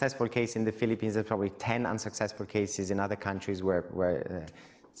one successful case in the Philippines, there's probably 10 unsuccessful cases in other countries where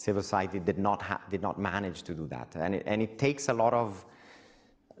civil society did not manage to do that. And it takes a lot of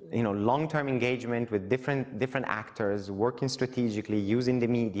long-term engagement with different actors, working strategically, using the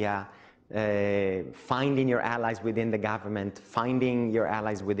media, finding your allies within the government, finding your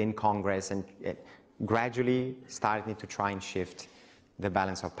allies within Congress, and gradually starting to try and shift the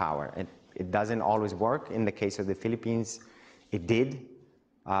balance of power. It doesn't always work. In the case of the Philippines, it did,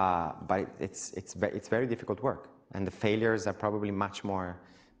 but it's very difficult work, and the failures are probably much more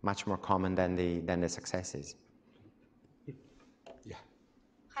common than the successes.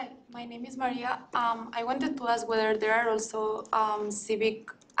 Hi, my name is Maria. I wanted to ask whether there are also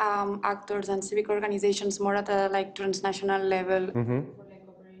civic actors and civic organizations more at a like transnational level for like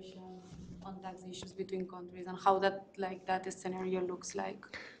cooperation on tax issues between countries, and how that scenario looks like?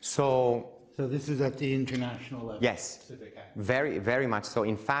 So this is at the international level? Yes, Civic Act. very much so.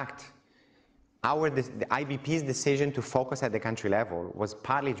 In fact, the IBP's decision to focus at the country level was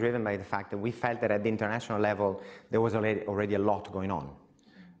partly driven by the fact that we felt that at the international level there was already a lot going on.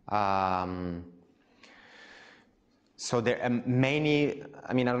 So there are many,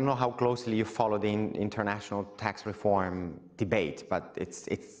 I mean, I don't know how closely you follow the international tax reform debate, but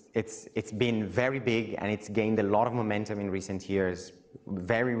it's been very big and it's gained a lot of momentum in recent years.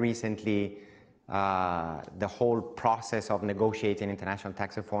 Very recently, the whole process of negotiating international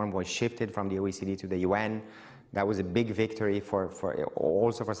tax reform was shifted from the OECD to the UN. That was a big victory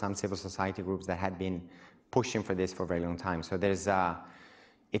also for some civil society groups that had been pushing for this for a very long time. So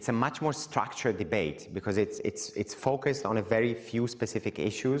it's a much more structured debate because it's focused on a very few specific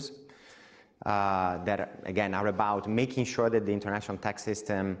issues that, again, are about making sure that the international tax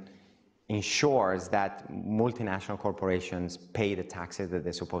system ensures that multinational corporations pay the taxes that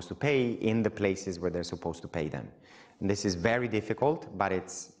they're supposed to pay in the places where they're supposed to pay them. And this is very difficult, but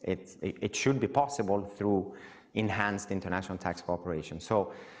it should be possible through enhanced international tax cooperation.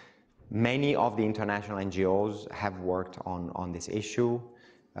 So many of the international NGOs have worked on this issue.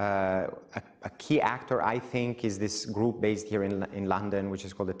 A key actor, I think, is this group based here in London, which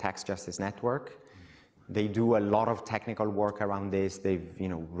is called the Tax Justice Network. They do a lot of technical work around this. They've,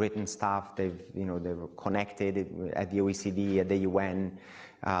 written stuff. They're connected at the OECD, at the UN.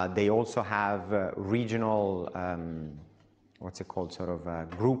 They also have regional,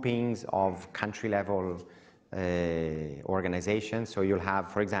 groupings of country-level organizations. So you'll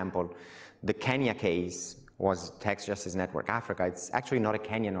have, for example, the Kenya case was Tax Justice Network Africa. It's actually not a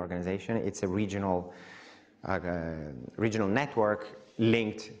Kenyan organization. It's a regional network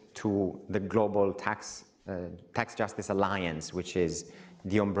linked to the Global Tax Justice Alliance, which is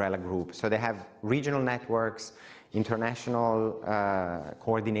the umbrella group. So they have regional networks, international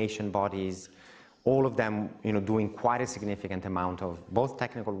coordination bodies, all of them doing quite a significant amount of both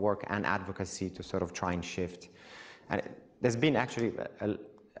technical work and advocacy to sort of try and shift. And there's been actually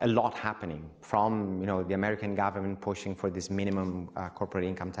a lot happening, from the American government pushing for this minimum corporate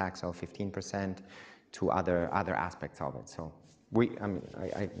income tax of 15% to other aspects of it. So I'm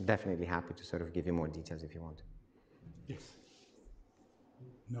definitely happy to sort of give you more details if you want. Yes.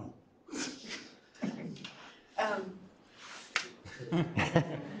 No.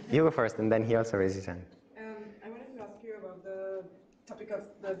 You go first, and then he also raises his hand. I wanted to ask you about the topic of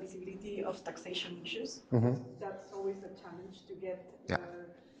the visibility of taxation issues. That's always a challenge to get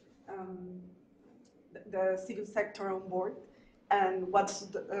the civil sector on board. And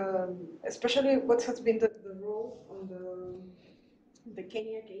especially what has been the role on the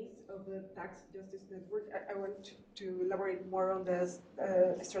Kenya case of the Tax Justice Network. I want to elaborate more on the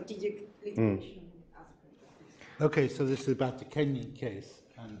strategic litigation aspect of this. Okay, so this is about the Kenyan case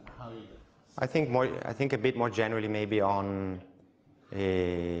and how you... I think a bit more generally maybe on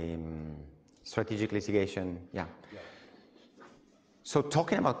strategic litigation, yeah. So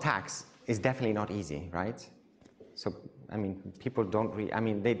talking about tax is definitely not easy, right? So, I mean, people don't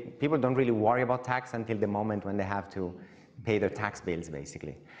really worry about tax until the moment when they have to pay their tax bills,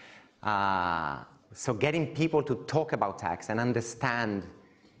 basically. So getting people to talk about tax and understand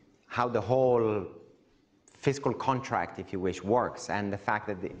how the whole fiscal contract, if you wish, works, and the fact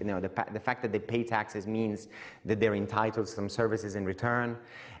that the fact that they pay taxes means that they're entitled to some services in return,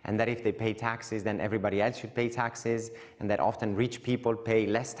 and that if they pay taxes, then everybody else should pay taxes, and that often rich people pay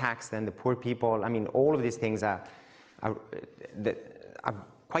less tax than the poor people. I mean, all of these things are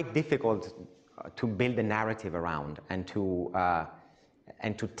quite difficult to build a narrative around and to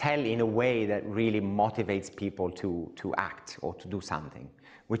tell in a way that really motivates people to act or to do something.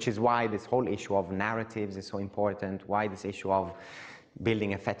 Which is why this whole issue of narratives is so important, why this issue of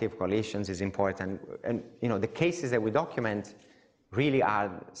building effective coalitions is important. And the cases that we document really are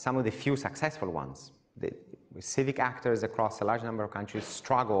some of the few successful ones. The civic actors across a large number of countries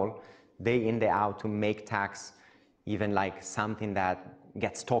struggle day in, day out to make tax even like something that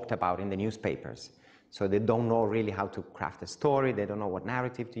gets talked about in the newspapers. So they don't know really how to craft a story, they don't know what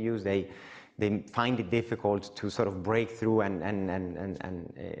narrative to use, they find it difficult to sort of break through and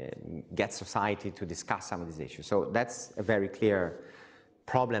get society to discuss some of these issues. So that's a very clear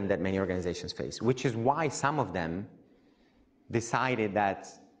problem that many organizations face, which is why some of them decided that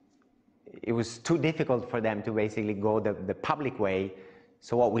it was too difficult for them to basically go the public way.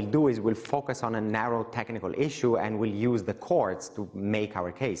 So what we'll do is we'll focus on a narrow technical issue and we'll use the courts to make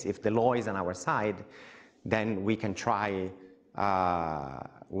our case. If the law is on our side, then we can try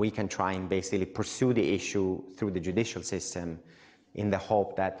we can try and basically pursue the issue through the judicial system in the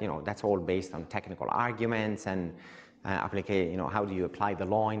hope that, that's all based on technical arguments and how do you apply the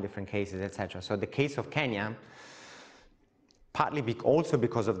law in different cases, etc. So the case of Kenya, partly also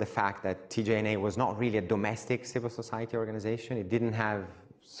because of the fact that TJNA was not really a domestic civil society organization. It didn't have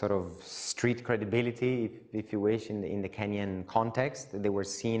sort of street credibility, if you wish, in the Kenyan context. They were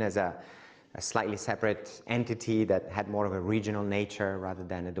seen as a slightly separate entity that had more of a regional nature rather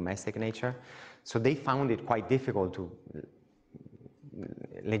than a domestic nature. So they found it quite difficult to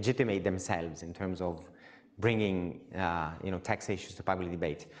legitimate themselves in terms of bringing tax issues to public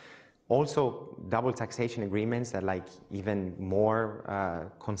debate. Also, double taxation agreements that like even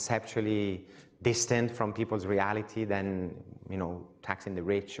more conceptually distant from people's reality than taxing the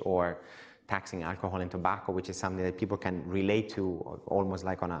rich or taxing alcohol and tobacco, which is something that people can relate to almost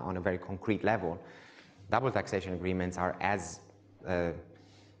like on a very concrete level. Double taxation agreements are as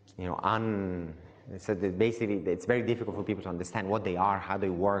so basically it's very difficult for people to understand what they are, how they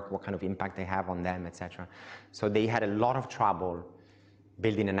work, what kind of impact they have on them, etc. So they had a lot of trouble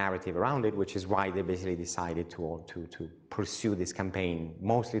building a narrative around it, which is why they basically decided to pursue this campaign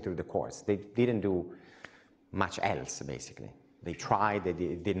mostly through the courts. They didn't do much else, basically. They tried, they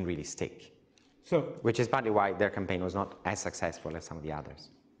didn't really stick. So, which is partly why their campaign was not as successful as some of the others.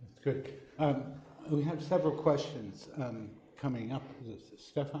 That's good. We have several questions coming up.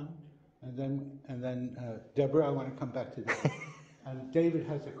 Stefan, and then Deborah. I want to come back to that. And David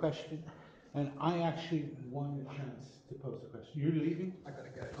has a question, and I actually want a chance to pose a question. You're leaving? I gotta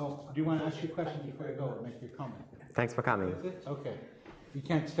go. Oh, do you want to ask your question before I go or make your comment? Thanks for coming. Is it? Okay. You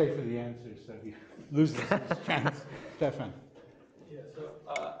can't stay for the answers, so he loses his chance. Stefan. Yeah, so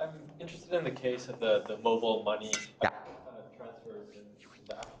I'm interested in the case of the mobile money transfers in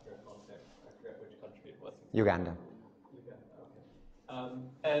the African context. I forget which country it was. Uganda. Okay.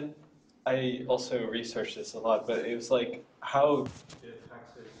 And I also researched this a lot, but it was like how the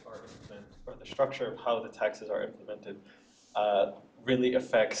taxes are implemented, or the structure of how the taxes are implemented really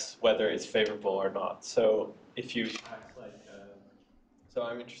affects whether it's favorable or not. So if you tax so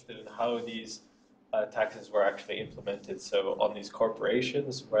I'm interested in how these taxes were actually implemented. So on these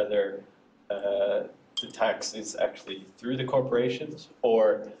corporations, whether the tax is actually through the corporations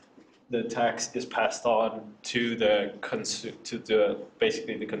or the tax is passed on to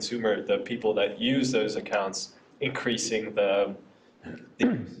basically the consumer, the people that use those accounts, increasing the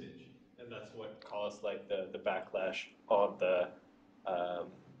usage, and that's what caused like the backlash on the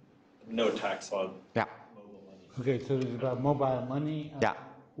no tax on mobile money. Okay, so it's about mobile money. Yeah.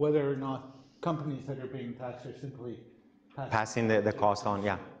 Whether or not companies that are being taxed are simply passing the cost on.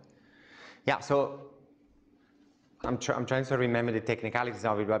 Yeah. Yeah. So I'm trying to remember the technicalities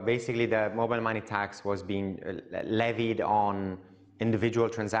of it, but basically the mobile money tax was being levied on individual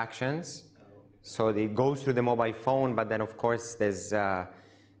transactions. So it goes through the mobile phone, but then of course there's, I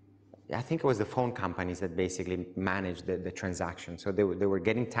think it was the phone companies that basically managed the transaction. So they were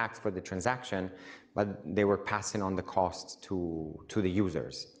getting taxed for the transaction, but they were passing on the costs to the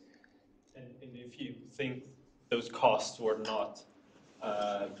users. And if you think those costs were not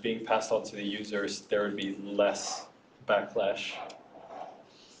being passed on to the users, there would be less backlash.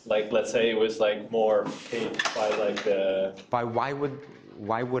 Like, let's say it was like more paid by like the. But why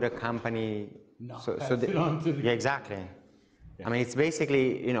would a company? Yeah, exactly. Yeah. I mean, it's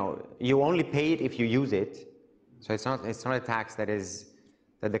basically you only pay it if you use it, so it's not a tax that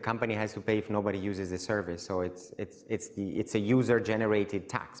the company has to pay if nobody uses the service. So it's a user generated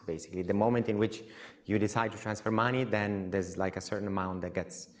tax basically. The moment in which you decide to transfer money, then there's like a certain amount that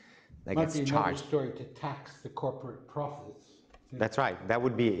gets charged. Might be another story to tax the corporate profits. That's right. That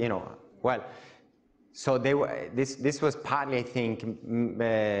would be well. So they were this was partly, I think.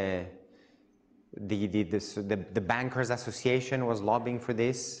 The Bankers Association was lobbying for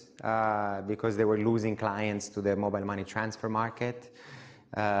this because they were losing clients to the mobile money transfer market.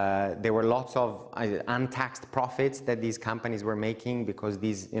 There were lots of untaxed profits that these companies were making because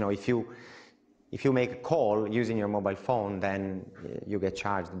these, if you make a call using your mobile phone, then you get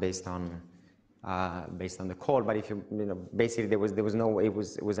charged based on the call. But if basically there was no, it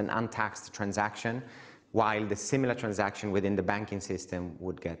was an untaxed transaction, while the similar transaction within the banking system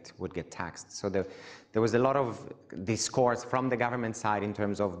would get taxed. So there was a lot of discourse from the government side in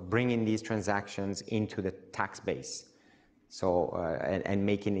terms of bringing these transactions into the tax base, so and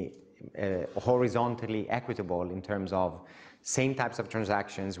making it horizontally equitable in terms of same types of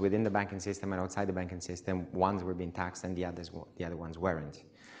transactions within the banking system and outside the banking system. Ones were being taxed and the other ones weren't.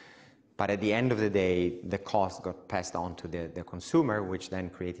 But at the end of the day, the cost got passed on to the consumer, which then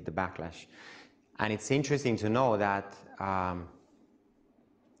created the backlash. And it's interesting to know that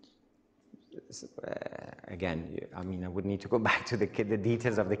again, I mean, I would need to go back to the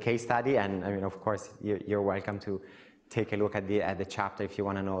details of the case study, and I mean, of course, you're welcome to take a look at the chapter if you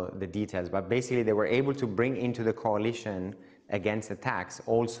want to know the details. But basically, they were able to bring into the coalition against the tax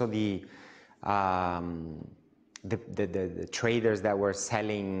also the traders that were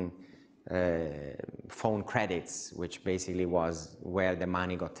selling phone credits, which basically was where the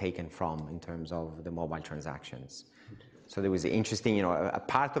money got taken from in terms of the mobile transactions. So there was interesting, you know, a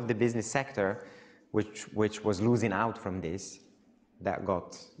part of the business sector which was losing out from this,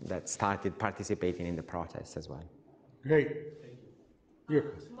 that started participating in the protest as well. Great. Thank you.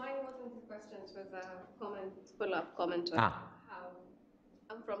 Mine wasn't a question, it was a comment, follow-up comment on how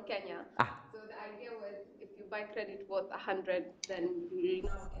I'm from Kenya. So the idea was if you buy credit worth 100, then you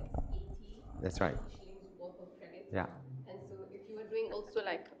now get 80. That's right. Shillings worth of credit. Yeah. And so if you were doing also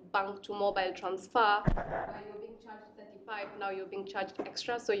like bank to mobile transfer, you're being charged 35, now you're being charged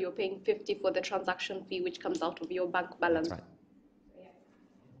extra, so you're paying 50 for the transaction fee, which comes out of your bank balance. That's right. So, yeah.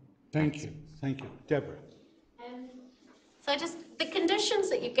 Thank you. Thank you. Deborah. So just the conditions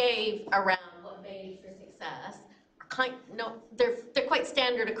that you gave around what made for success are they're quite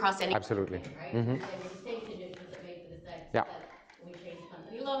standard across any Absolutely. country, right? Mm-hmm. They're the same conditions that made for the success. Yeah. When we changed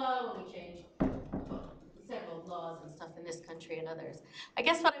company law, when we changed several laws and stuff in this country and others. I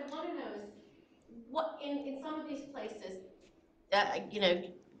guess what I want to know is what in some of these places, you know,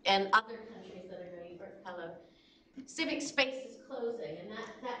 and other countries that are going fellow, civic space is closing, and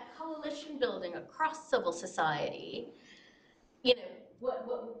that coalition building across civil society. You know,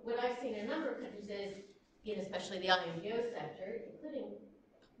 what I've seen in a number of countries is, you know, especially the INGO sector, including,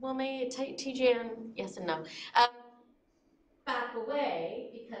 well, maybe TGN, yes and no, back away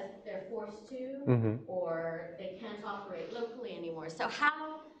because they're forced to, or they can't operate locally anymore. So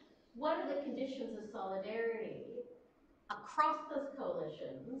what are the conditions of solidarity across those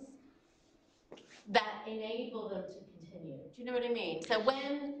coalitions that enable them to continue? Do you know what I mean? So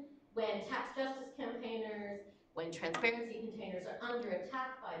when tax justice campaigners, when transparency containers are under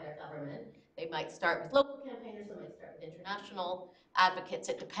attack by their government, they might start with local campaigners, they might start with international advocates,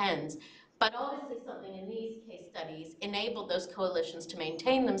 it depends. But obviously something in these case studies enabled those coalitions to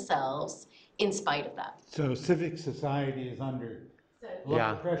maintain themselves in spite of that. So civic society is under a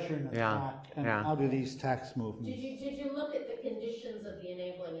lot of pressure and attack, and how do these tax movements? Did you look at the conditions of the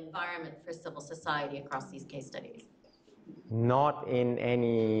enabling environment for civil society across these case studies? Not in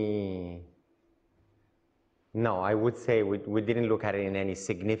any. No, I would say we didn't look at it in any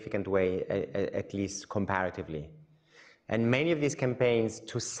significant way, at least comparatively. And many of these campaigns,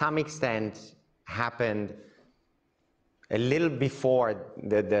 to some extent, happened a little before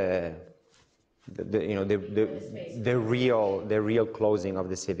the real closing of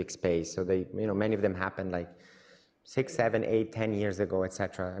the civic space. So many of them happened like 6, 7, 8, 10 years ago,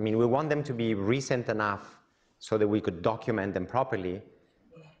 etc. I mean, we want them to be recent enough so that we could document them properly.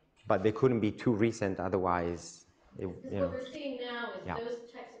 But they couldn't be too recent, otherwise. Because what we're seeing now is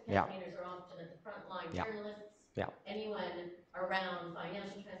those types of campaigners are often at the front line. Journalists, anyone around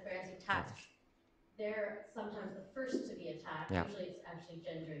financial transparency, tax, they're sometimes the first to be attacked. Usually it's actually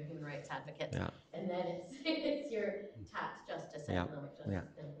gender and human rights advocates. And then it's your tax justice, economic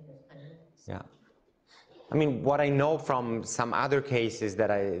justice. I mean, what I know from some other cases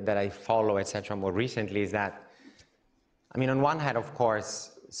that I follow, etc., more recently is that, I mean, on one hand, of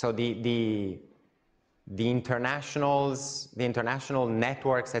course, so the internationals, the international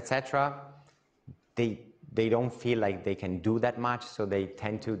networks, etc., they don't feel like they can do that much, so they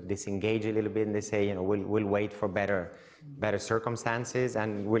tend to disengage a little bit, and they say, you know, we'll wait for better circumstances,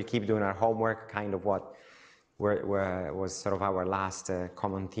 and we'll keep doing our homework, kind of what was sort of our last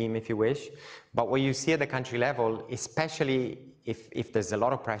common theme, if you wish. But what you see at the country level, especially if there's a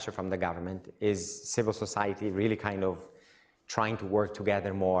lot of pressure from the government, is civil society really kind of trying to work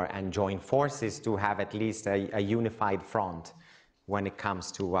together more and join forces to have at least a unified front when it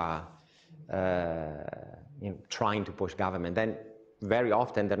comes to trying to push government. Then very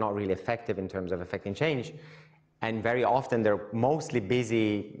often they're not really effective in terms of affecting change, and very often they're mostly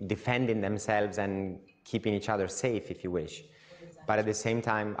busy defending themselves and keeping each other safe, if you wish. But at the same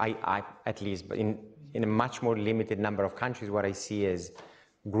time, I at least, but in a much more limited number of countries, what I see is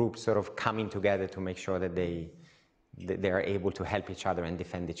groups sort of coming together to make sure that they are able to help each other and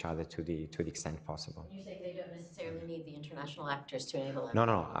defend each other to the extent possible. You say they don't necessarily need the international actors to enable it? No,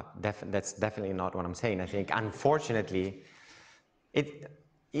 that's definitely not what I'm saying. I think, unfortunately,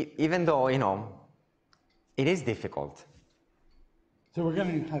 even though, you know, it is difficult. So we're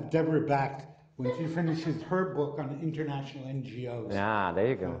going to have Deborah back when she finishes her book on international NGOs. Yeah, there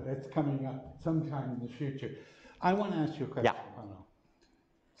you go. So that's coming up sometime in the future. I want to ask you a question, Paolo.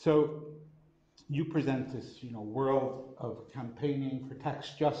 So you present this, world of campaigning for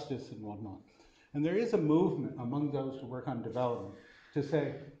tax justice and whatnot. And there is a movement among those who work on development to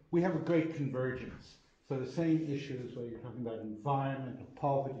say, we have a great convergence. So the same issues, whether you're talking about environment,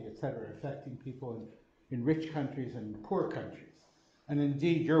 poverty, et cetera, affecting people in rich countries and in poor countries. And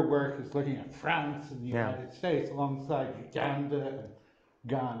indeed, your work is looking at France and the United States alongside Uganda and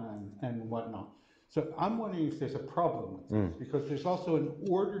Ghana and whatnot. So I'm wondering if there's a problem with this, because there's also an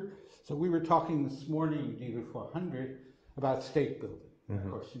order. So we were talking this morning in DV400 about state building. Of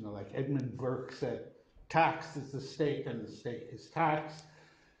course, like Edmund Burke said, tax is the state and the state is tax.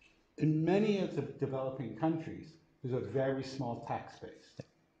 In many of the developing countries, there's a very small tax base,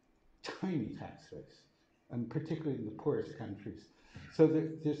 tiny tax base, and particularly in the poorest countries. So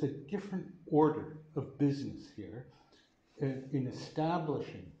there's a different order of business here in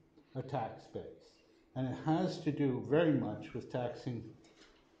establishing a tax base. And it has to do very much with taxing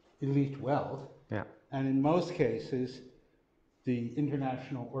elite wealth. Yeah. And in most cases, the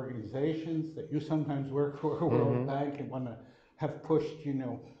international organizations that you sometimes work for, World Bank, and want to have pushed,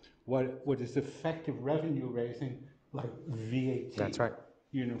 what is effective revenue raising, like VAT. That's right.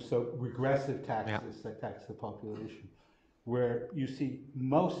 So regressive taxes that tax the population, where you see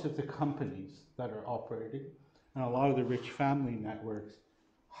most of the companies that are operating and a lot of the rich family networks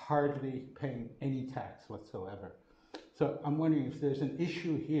hardly paying any tax whatsoever. So I'm wondering if there's an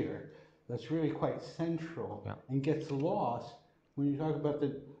issue here that's really quite central and gets lost when you talk about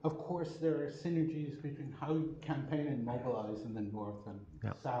of course there are synergies between how you campaign and mobilize in the North and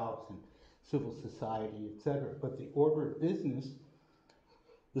South and civil society, etc. But the order of business,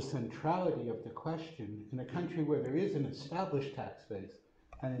 the centrality of the question in a country where there is an established tax base,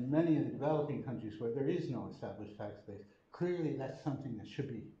 and in many of the developing countries where there is no established tax base, clearly that's something that should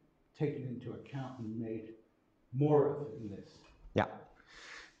be taken into account and made more of in this. Yeah.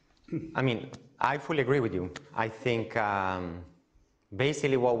 I mean, I fully agree with you. I think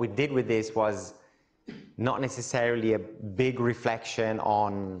basically what we did with this was not necessarily a big reflection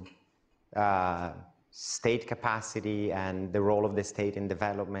on state capacity and the role of the state in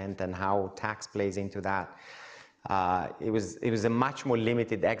development and how tax plays into that. It was a much more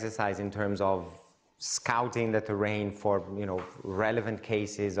limited exercise in terms of scouting the terrain for relevant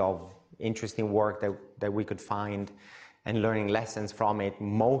cases of interesting work that we could find and learning lessons from it,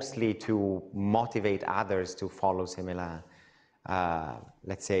 mostly to motivate others to follow similar,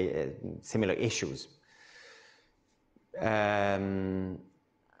 let's say, similar issues.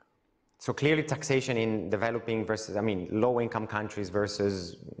 So clearly taxation in developing versus, low-income countries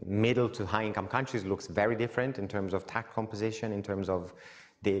versus middle to high-income countries looks very different in terms of tax composition, in terms of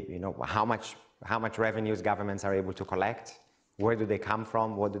how much revenues governments are able to collect, where do they come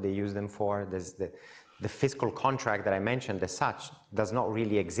from, what do they use them for. There's the fiscal contract that I mentioned as such does not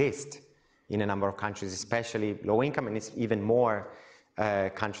really exist in a number of countries, especially low-income, and it's even more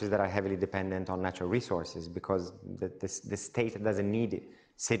countries that are heavily dependent on natural resources, because the state doesn't need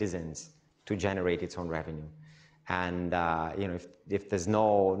citizens to generate its own revenue. And if there's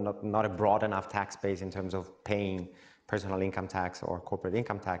not a broad enough tax base in terms of paying personal income tax or corporate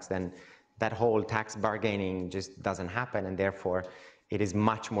income tax, then that whole tax bargaining just doesn't happen, and therefore it is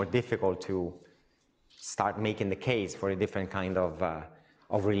much more difficult to start making the case for a different kind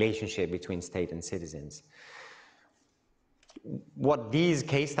of relationship between state and citizens. What these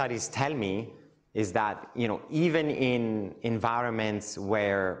case studies tell me is that even in environments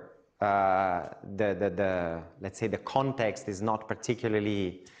where let's say the context is not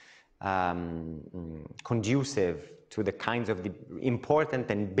particularly conducive to the kinds of important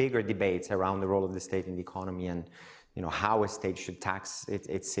and bigger debates around the role of the state in the economy, and how a state should tax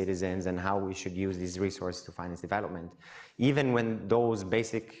its citizens and how we should use these resources to finance development. Even when those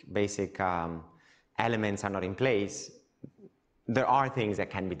basic elements are not in place, there are things that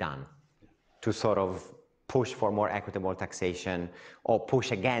can be done to sort of push for more equitable taxation or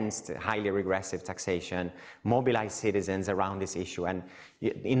push against highly regressive taxation, mobilize citizens around this issue, and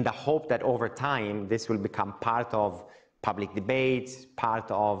in the hope that over time this will become part of public debate, part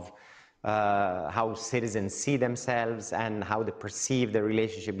of how citizens see themselves and how they perceive the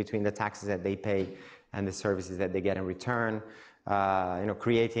relationship between the taxes that they pay and the services that they get in return,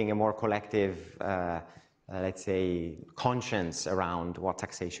 creating a more collective, let's say, conscience around what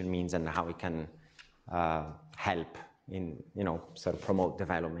taxation means and how it can help in, sort of promote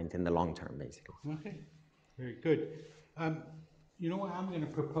development in the long term, basically. Okay, very good. You know what I'm going to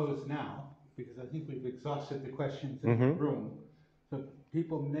propose now, because I think we've exhausted the questions in the room, so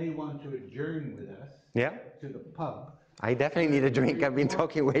people may want to adjourn with us to the pub. I definitely need a drink. I've been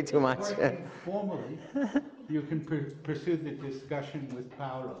talking way too much. Informally, you can pursue the discussion with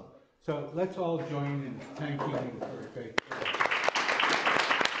Paolo So let's all join in thanking you for a great.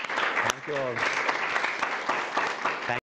 Thank you all.